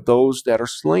remnant of those that are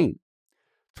slain,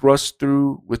 thrust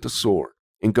through with the sword,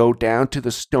 and go down to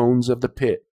the stones of the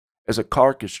pit, as a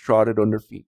carcass trodden under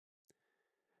feet.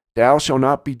 Thou shalt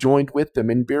not be joined with them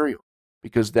in burial,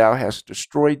 because thou hast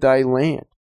destroyed thy land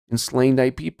and slain thy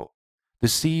people. The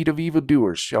seed of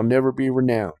evildoers shall never be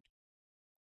renowned.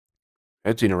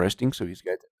 That's interesting. So he's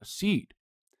got a seed.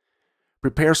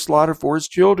 Prepare slaughter for his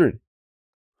children.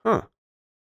 Huh.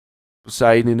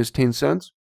 Poseidon and his 10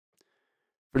 sons.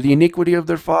 For the iniquity of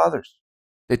their fathers,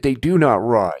 that they do not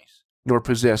rise, nor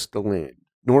possess the land,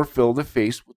 nor fill the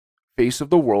face of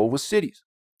the world with cities.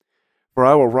 For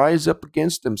I will rise up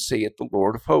against them, saith the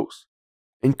Lord of hosts,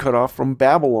 and cut off from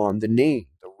Babylon the name,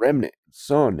 the remnant,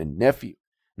 son, and nephew,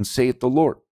 and saith the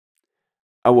Lord.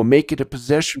 I will make it a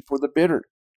possession for the bitter,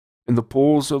 and the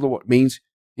pools of the water. Means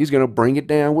he's going to bring it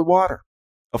down with water,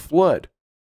 a flood,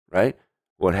 right?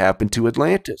 What happened to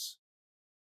Atlantis?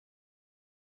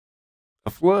 A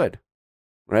flood,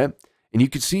 right? And you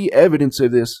can see evidence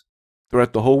of this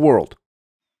throughout the whole world.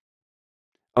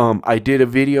 I did a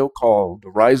video called The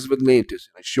Rise of Atlantis,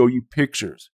 and I show you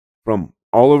pictures from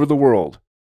all over the world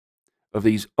of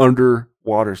these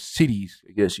underwater cities,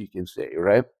 I guess you can say,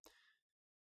 right?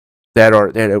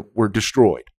 That were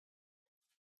destroyed.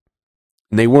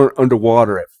 And they weren't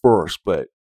underwater at first, but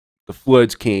the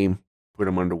floods came, put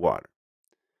them underwater.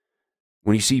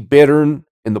 When you see bittern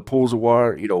in the pools of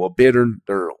water, a bittern,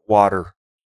 they're water,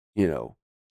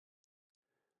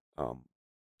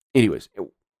 anyways.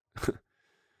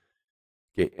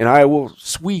 Okay, and I will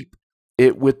sweep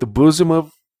it with the bosom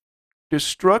of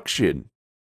destruction.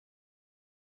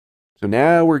 So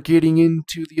now we're getting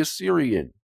into the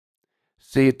Assyrian,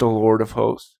 saith the Lord of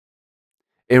hosts.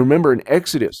 And remember in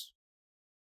Exodus,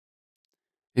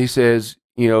 he says,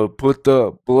 put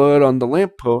the blood on the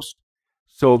lamppost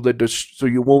so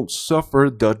you won't suffer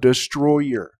the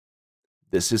destroyer.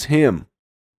 This is him.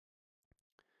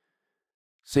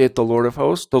 Saith the Lord of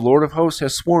hosts. The Lord of hosts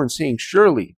has sworn, saying,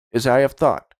 surely as I have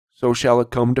thought, so shall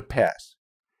it come to pass.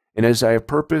 And as I have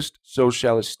purposed, so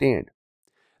shall it stand.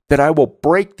 That I will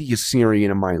break the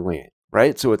Assyrian in my land.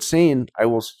 Right? So it's saying I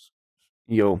will,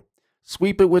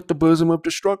 sweep it with the bosom of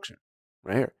destruction.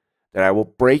 Right here. That I will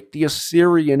break the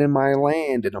Assyrian in my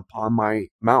land and upon my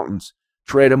mountains,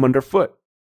 tread him underfoot.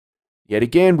 Yet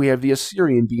again, we have the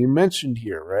Assyrian being mentioned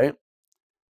here, right?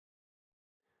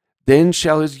 Then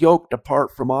shall his yoke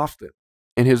depart from off them,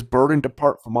 and his burden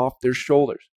depart from off their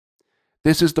shoulders.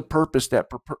 This is the purpose that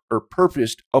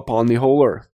purposed upon the whole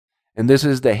earth. And this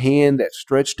is the hand that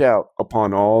stretched out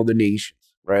upon all the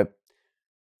nations, right?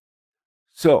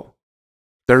 So,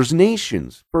 there's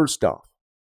nations, first off,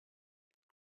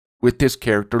 with this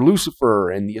character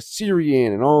Lucifer and the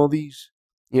Assyrian and all these,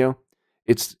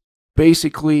 it's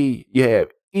basically, you have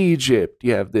Egypt,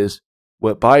 you have this,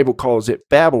 what Bible calls it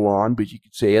Babylon, but you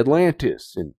could say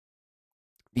Atlantis, and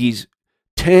these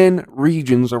 10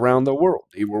 regions around the world.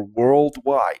 They were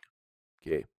worldwide,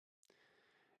 okay?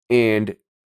 And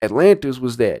Atlantis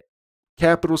was that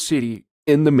capital city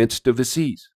in the midst of the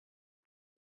seas.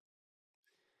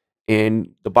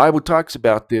 And the Bible talks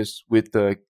about this with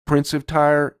the Prince of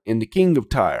Tyre and the King of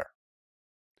Tyre.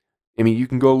 I mean, you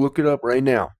can go look it up right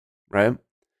now, right?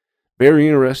 Very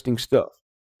interesting stuff.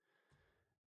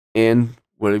 And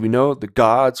what do we know? The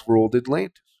gods ruled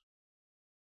Atlantis,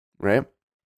 right?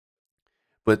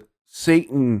 But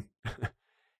Satan,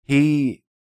 he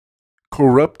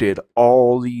corrupted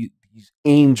all these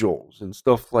angels and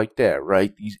stuff like that,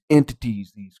 right? These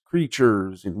entities, these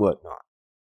creatures and whatnot.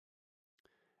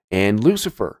 And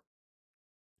Lucifer.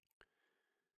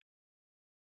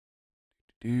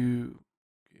 Okay.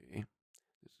 This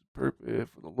is purpose.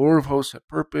 For the Lord of hosts had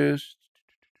purpose.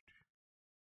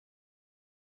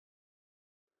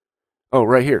 Oh,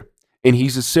 right here. And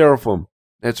he's a seraphim.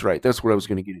 That's right. That's what I was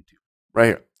going to get into. Right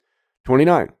here.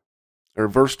 29. Or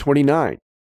verse 29.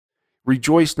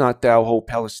 Rejoice not, thou whole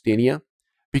Palestina,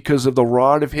 because of the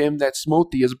rod of him that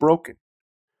smote thee is broken.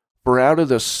 For out of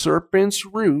the serpent's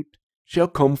root shall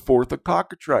come forth a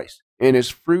cockatrice, and his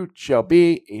fruit shall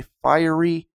be a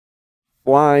fiery,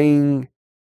 flying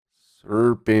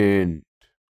serpent.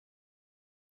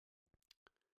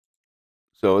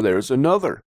 So there's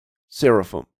another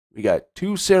seraphim. We got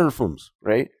 2 seraphims,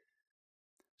 right?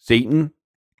 Satan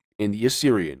and the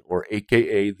Assyrian, or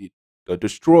aka the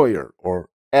destroyer, or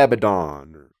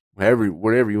Abaddon, or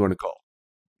whatever you want to call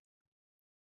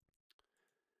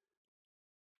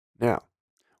it. Now,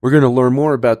 we're going to learn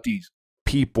more about these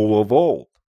people of old.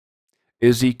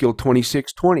 Ezekiel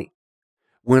 26:20.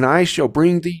 When I shall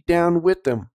bring thee down with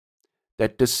them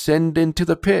that descend into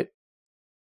the pit,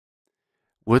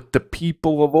 with the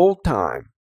people of old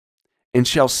time, and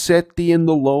shall set thee in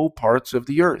the low parts of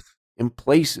the earth, in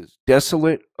places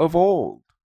desolate of old.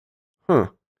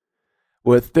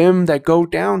 With them that go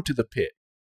down to the pit,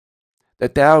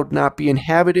 that thou not be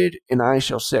inhabited, and I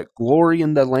shall set glory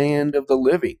in the land of the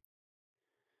living.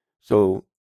 So,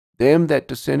 them that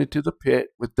descended to the pit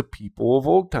with the people of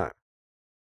old time.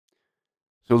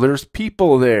 So there's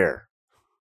people there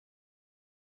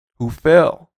who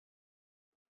fell.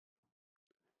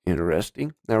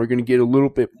 Interesting. Now we're going to get a little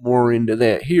bit more into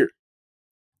that here.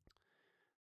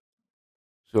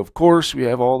 So, of course, we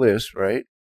have all this, right?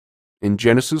 In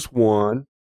Genesis 1,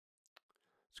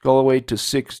 let's go all the way to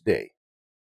 6th day.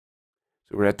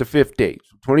 So we're at the 5th day.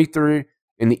 So 23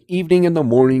 in the evening and the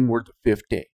morning were the 5th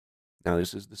day. Now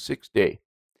this is the 6th day.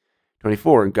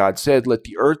 24, and God said, let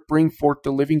the earth bring forth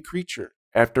the living creature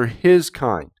after his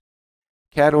kind,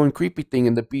 cattle and creepy thing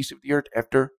and the beasts of the earth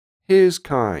after his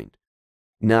kind.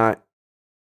 Not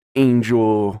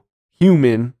angel,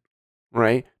 human,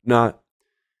 right? Not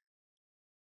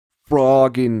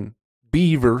frog and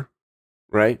beaver,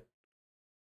 right?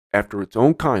 After its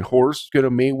own kind. Horse is going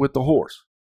to mate with the horse,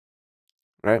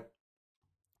 right?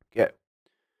 Okay.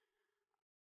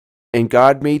 And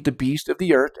God made the beast of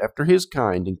the earth after his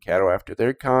kind, and cattle after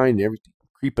their kind, and everything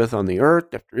creepeth on the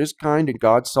earth after his kind. And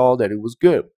God saw that it was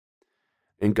good.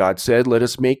 And God said, let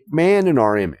us make man in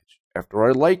our image, after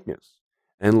our likeness,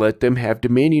 and let them have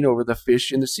dominion over the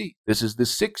fish in the sea. This is the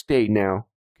 6th day now,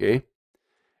 okay?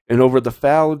 And over the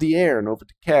fowl of the air, and over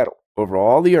the cattle, over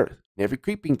all the earth, and every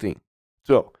creeping thing.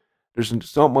 So, there's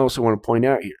something else I want to point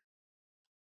out here.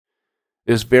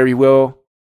 This very well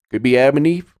could be Adam and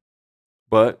Eve,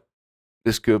 but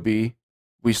this could be,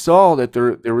 we saw that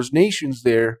there was nations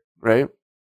there, right?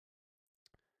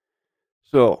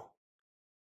 So,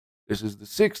 this is the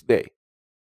 6th day.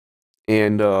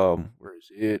 And, where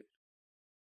is it?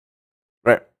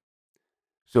 Right.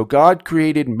 So God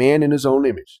created man in his own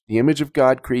image. The image of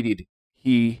God created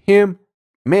he, him,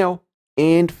 male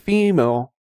and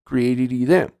female created he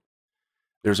them.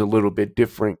 There's a little bit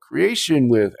different creation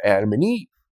with Adam and Eve,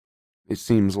 it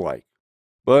seems like.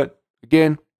 But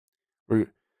again, let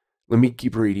me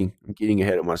keep reading. I'm getting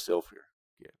ahead of myself here.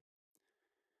 Yeah.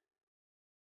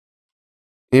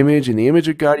 Image, in the image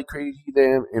of God he created he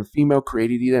them, and female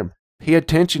created he them. Pay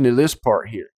attention to this part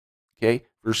here. Okay,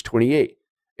 verse 28.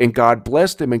 And God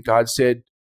blessed them, and God said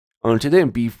unto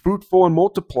them, be fruitful and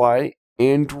multiply,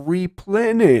 and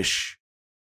replenish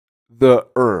the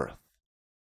earth,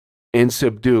 and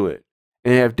subdue it,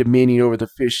 and have dominion over the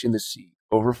fish in the sea,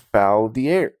 over fowl of the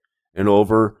air, and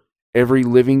over every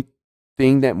living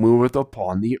thing that moveth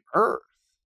upon the earth.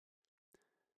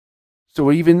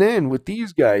 So even then, with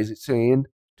these guys, it's saying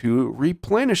to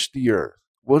replenish the earth.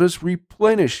 What does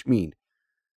replenish mean?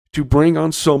 To bring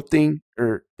on something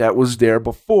that was there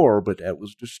before, but that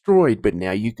was destroyed, but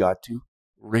now you got to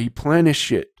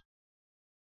replenish it.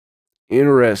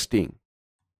 Interesting.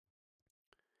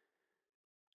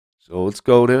 So let's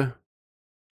go to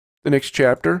the next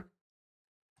chapter.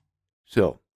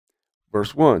 So,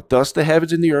 verse 1. Thus the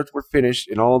heavens and the earth were finished,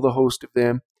 and all the host of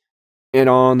them. And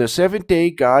on the 7th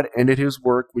day God ended his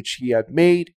work which he had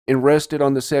made, and rested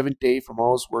on the 7th day from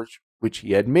all his work which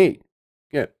he had made.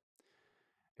 Yeah.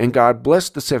 And God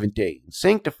blessed the 7th day, and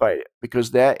sanctified it,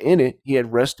 because that in it he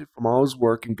had rested from all his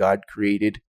work, and God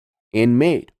created and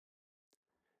made.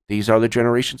 These are the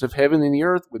generations of heaven and the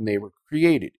earth when they were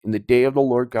created. In the day of the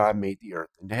Lord God made the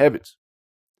earth and the heavens.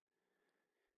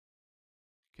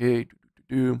 Okay.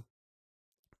 And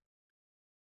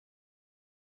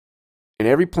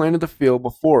every plant of the field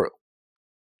before it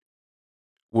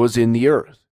was in the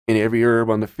earth, and every herb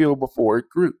on the field before it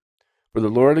grew. For the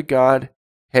Lord God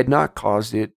had not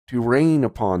caused it to rain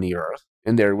upon the earth,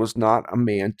 and there was not a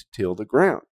man to till the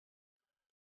ground.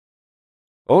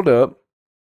 Hold up.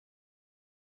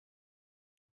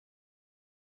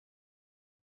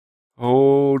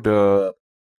 Hold up.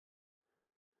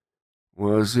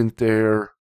 Wasn't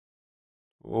there...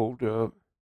 Hold up.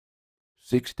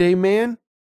 6th day man?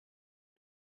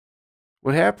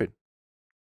 What happened?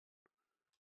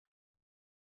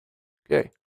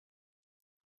 Okay.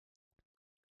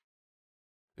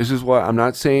 This is why I'm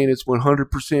not saying it's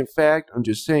 100% fact. I'm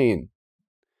just saying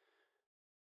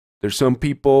there's some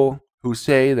people who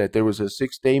say that there was a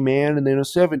 6th day man and then a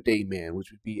 7th day man,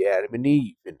 which would be Adam and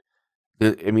Eve. And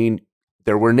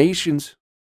there were nations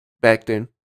back then,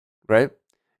 right?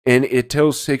 And it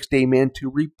tells 6th day man to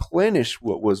replenish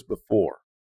what was before,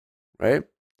 right?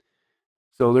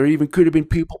 So there even could have been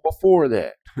people before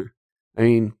that. I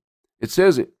mean, it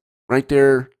says it right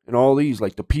there in all these,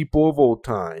 like the people of old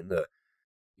time,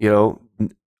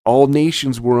 all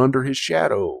nations were under his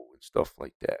shadow and stuff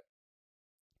like that.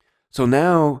 So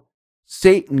now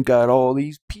Satan got all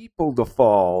these people to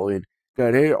fall and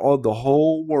got all the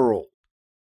whole world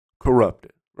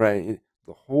corrupted, right?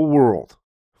 The whole world.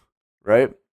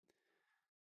 right?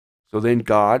 So then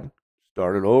God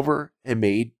started over and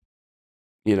made,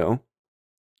 you know,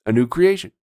 a new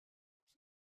creation.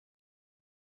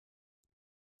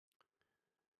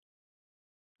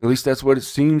 At least that's what it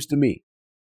seems to me.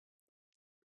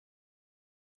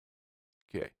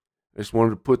 Okay. I just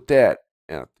wanted to put that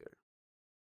out there.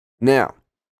 Now,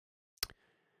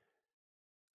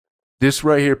 this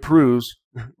right here proves,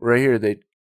 right here, that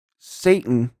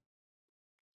Satan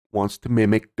wants to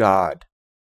mimic God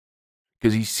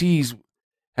because he sees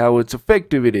how it's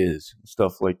effective it is and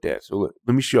stuff like that. So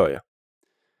let me show you.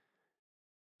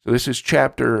 So this is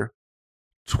chapter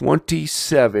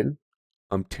 27.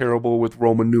 I'm terrible with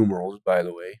Roman numerals, by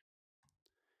the way.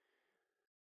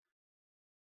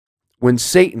 When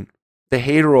Satan, the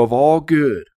hater of all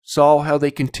good, saw how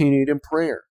they continued in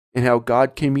prayer and how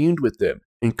God communed with them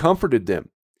and comforted them,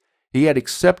 he had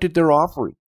accepted their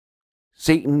offering.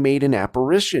 Satan made an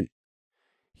apparition.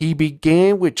 He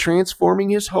began with transforming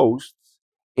his hosts.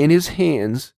 In his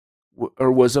hands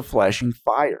was a flashing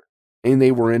fire, and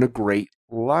they were in a great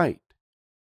light.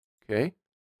 Okay?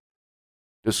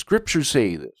 The scriptures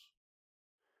say this.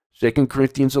 2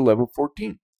 Corinthians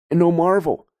 11:14. And no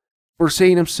marvel, for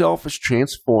Satan himself is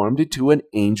transformed into an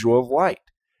angel of light.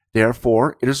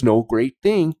 Therefore, it is no great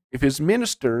thing if his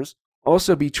ministers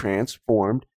also be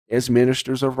transformed as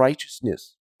ministers of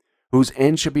righteousness, whose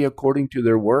end shall be according to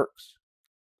their works.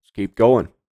 Let's keep going.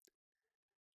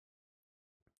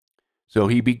 So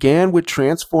he began with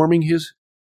transforming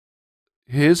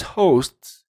his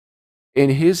hosts.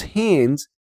 In his hands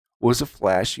was a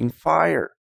flashing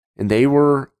fire, and they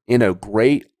were in a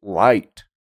great light.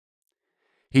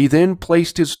 He then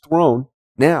placed his throne.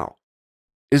 Now,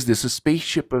 is this a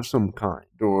spaceship of some kind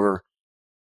or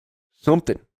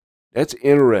something? That's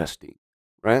interesting,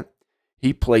 right?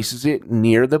 He places it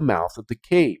near the mouth of the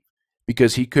cave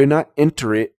because he could not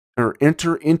enter it or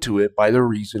enter into it by the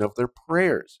reason of their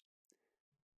prayers.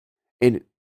 And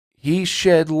he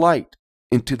shed light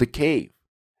into the cave,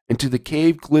 and the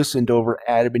cave glistened over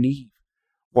Adam and Eve,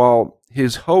 while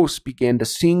his hosts began to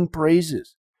sing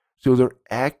praises. So they're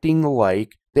acting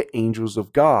like the angels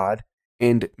of God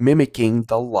and mimicking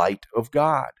the light of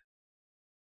God.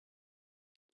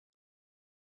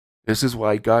 This is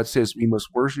why God says we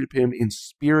must worship him in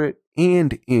spirit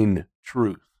and in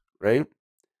truth, right?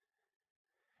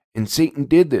 And Satan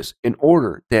did this in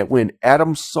order that when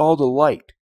Adam saw the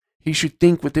light, he should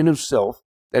think within himself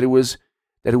that it was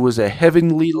a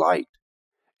heavenly light,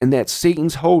 and that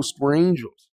Satan's hosts were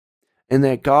angels, and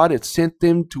that God had sent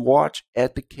them to watch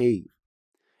at the cave,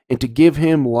 and to give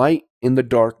him light in the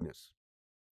darkness.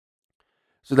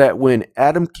 So that when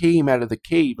Adam came out of the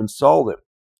cave and saw them,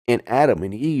 and Adam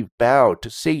and Eve bowed to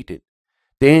Satan,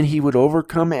 then he would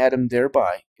overcome Adam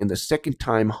thereby, and the second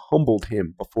time humbled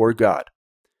him before God.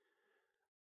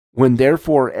 When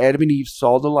therefore Adam and Eve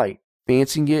saw the light,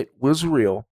 fancying it was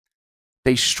real,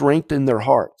 they strengthened their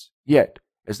hearts. Yet,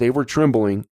 as they were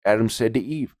trembling, Adam said to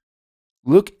Eve,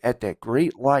 "Look at that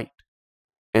great light,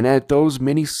 and at those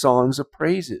many songs of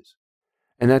praises,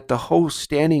 and at the host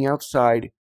standing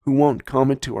outside who won't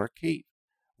come into our cave.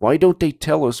 Why don't they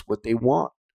tell us what they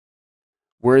want,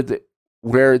 where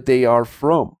they are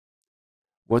from,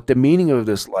 what the meaning of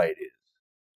this light is,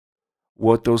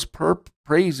 what those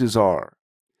praises are,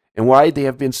 and why they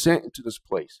have been sent into this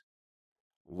place,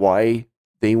 why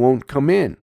they won't come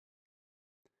in?"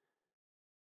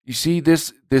 You see,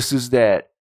 this is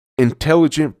that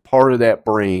intelligent part of that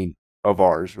brain of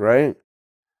ours, right?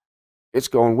 It's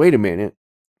going, wait a minute,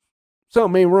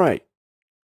 something ain't right,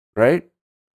 right?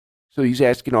 So he's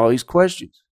asking all these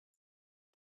questions.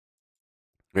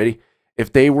 Ready?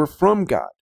 If they were from God,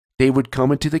 they would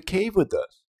come into the cave with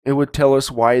us and would tell us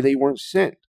why they weren't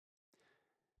sent.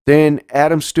 Then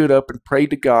Adam stood up and prayed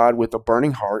to God with a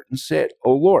burning heart and said,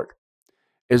 "O Lord,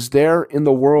 is there in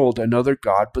the world another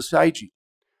God beside you,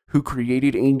 who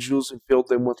created angels and filled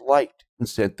them with light and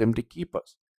sent them to keep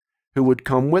us, who would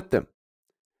come with them?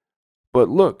 But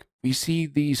look, we see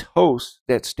these hosts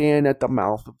that stand at the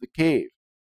mouth of the cave."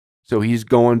 So he's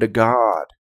going to God,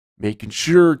 making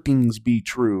sure things be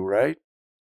true, right?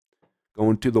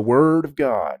 Going to the Word of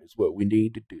God is what we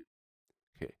need to do.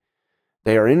 Okay.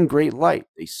 They are in great light.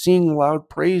 They sing loud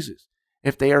praises.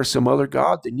 If they are some other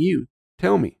God than you,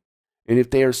 tell me. And if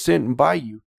they are sent by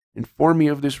you, inform me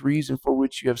of this reason for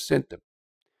which you have sent them.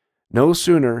 No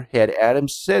sooner had Adam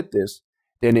said this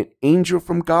than an angel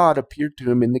from God appeared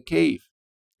to him in the cave,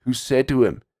 who said to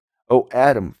him, "O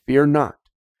Adam, fear not.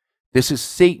 This is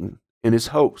Satan and his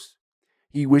hosts.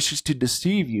 He wishes to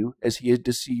deceive you as he had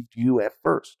deceived you at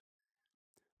first.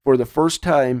 For the first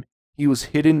time, he was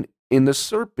hidden in the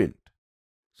serpent."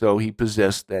 So he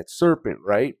possessed that serpent,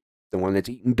 right? The one that's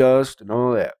eating dust and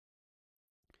all that.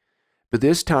 But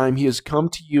this time he has come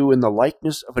to you in the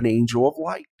likeness of an angel of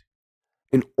light,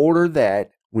 in order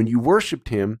that when you worshipped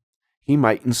him, he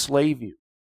might enslave you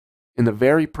in the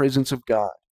very presence of God.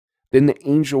 Then the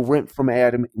angel went from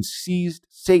Adam and seized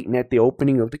Satan at the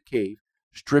opening of the cave,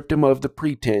 stripped him of the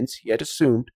pretense he had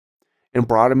assumed, and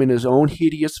brought him in his own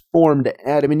hideous form to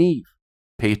Adam and Eve.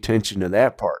 Pay attention to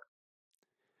that part.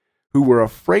 Who were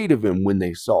afraid of him when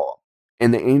they saw him.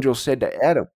 And the angel said to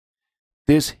Adam,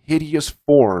 this hideous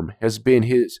form has been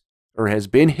his,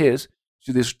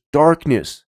 so this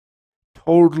darkness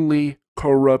totally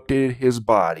corrupted his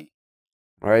body.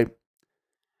 Right?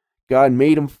 God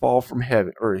made him fall from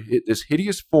heaven, or this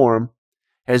hideous form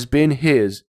has been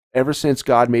his ever since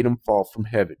God made him fall from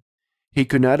heaven. He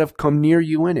could not have come near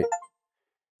you in it.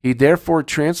 He therefore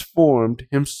transformed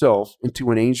himself into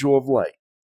an angel of light.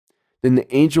 Then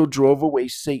the angel drove away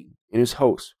Satan and his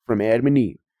hosts from Adam and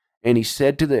Eve, and he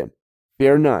said to them,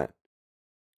 fear not,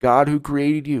 God who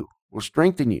created you will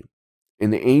strengthen you.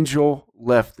 And the angel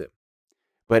left them.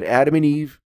 But Adam and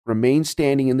Eve remained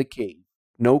standing in the cave.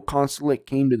 No consolation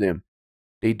came to them.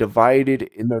 They divided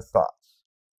in their thoughts.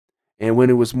 And when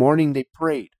it was morning, they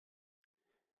prayed,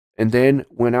 and then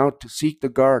went out to seek the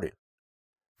garden,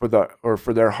 for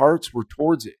their hearts were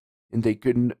towards it, and they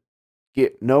couldn't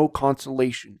get no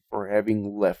consolation for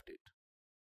having left it.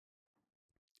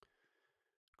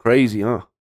 Crazy, huh?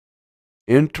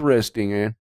 Interesting,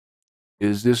 man.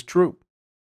 Is this true?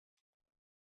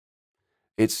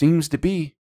 It seems to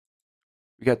be.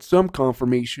 We got some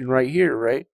confirmation right here,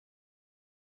 right?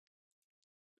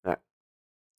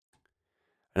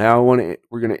 Now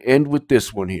we're going to end with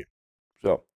this one here.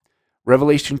 So,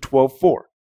 Revelation 12:4.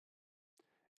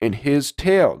 And his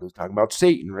tail, they're talking about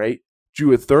Satan, right?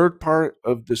 Drew a third part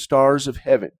of the stars of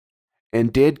heaven,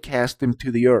 and did cast them to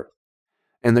the earth.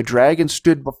 And the dragon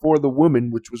stood before the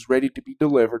woman which was ready to be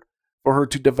delivered, for her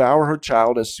to devour her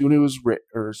child as soon as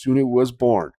it was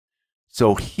born.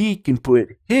 So he can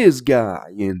put his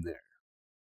guy in there.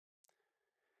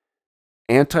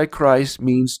 Antichrist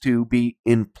means to be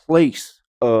in place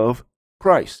of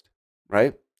Christ,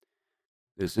 right?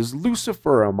 This is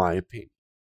Lucifer, in my opinion.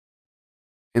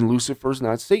 And Lucifer's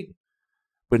not Satan.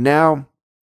 But now,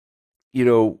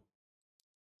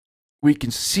 we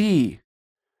can see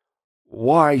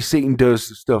why Satan does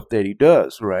the stuff that he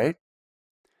does, right?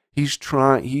 He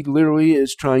literally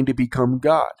is trying to become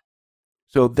God.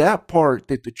 So that part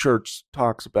that the church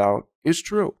talks about is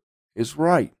true, is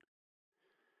right.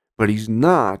 But he's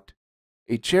not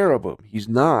a cherubim. He's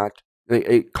not,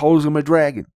 it calls him a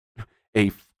dragon,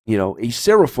 a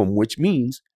seraphim, which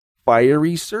means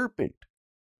fiery serpent.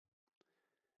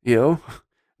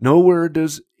 Nowhere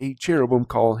does a cherubim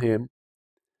call him,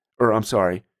 or I'm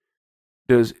sorry,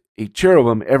 does a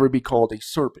cherubim ever be called a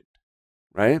serpent,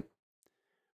 right?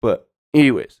 But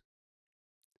anyways,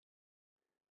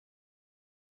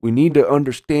 we need to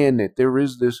understand that there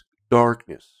is this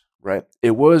darkness, right?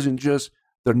 It wasn't just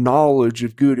the knowledge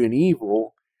of good and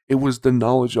evil. It was the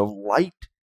knowledge of light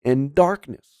and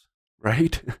darkness,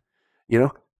 right?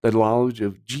 The knowledge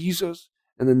of Jesus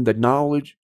and then the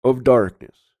knowledge of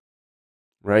darkness,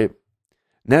 right?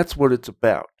 And that's what it's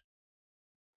about.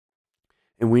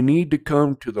 And we need to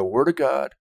come to the Word of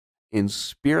God in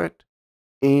spirit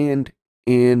and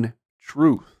in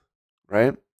truth,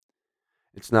 right?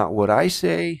 It's not what I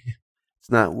say.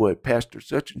 It's not what Pastor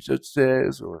such and such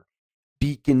says or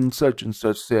Deacon such and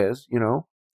such says,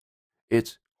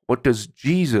 It's what does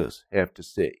Jesus have to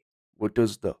say? What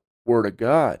does the Word of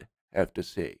God have to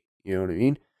say? You know what I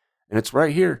mean? And it's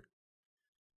right here,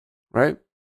 right?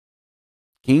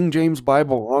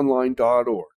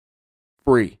 KingJamesBibleOnline.org.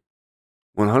 Free.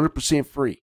 100%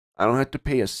 free. I don't have to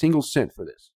pay a single cent for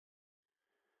this.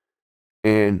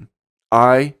 And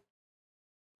I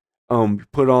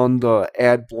put on the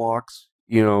ad blocks,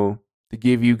 to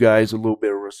give you guys a little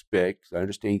bit of respect. I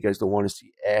understand you guys don't want to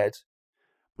see ads.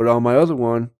 But on my other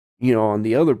one, on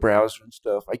the other browser and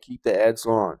stuff, I keep the ads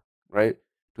on, right?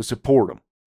 To support them.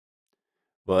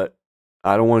 But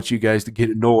I don't want you guys to get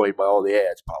annoyed by all the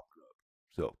ads popping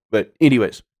up. But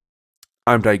anyways,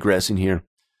 I'm digressing here.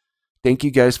 Thank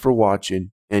you guys for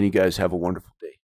watching, and you guys have a wonderful day.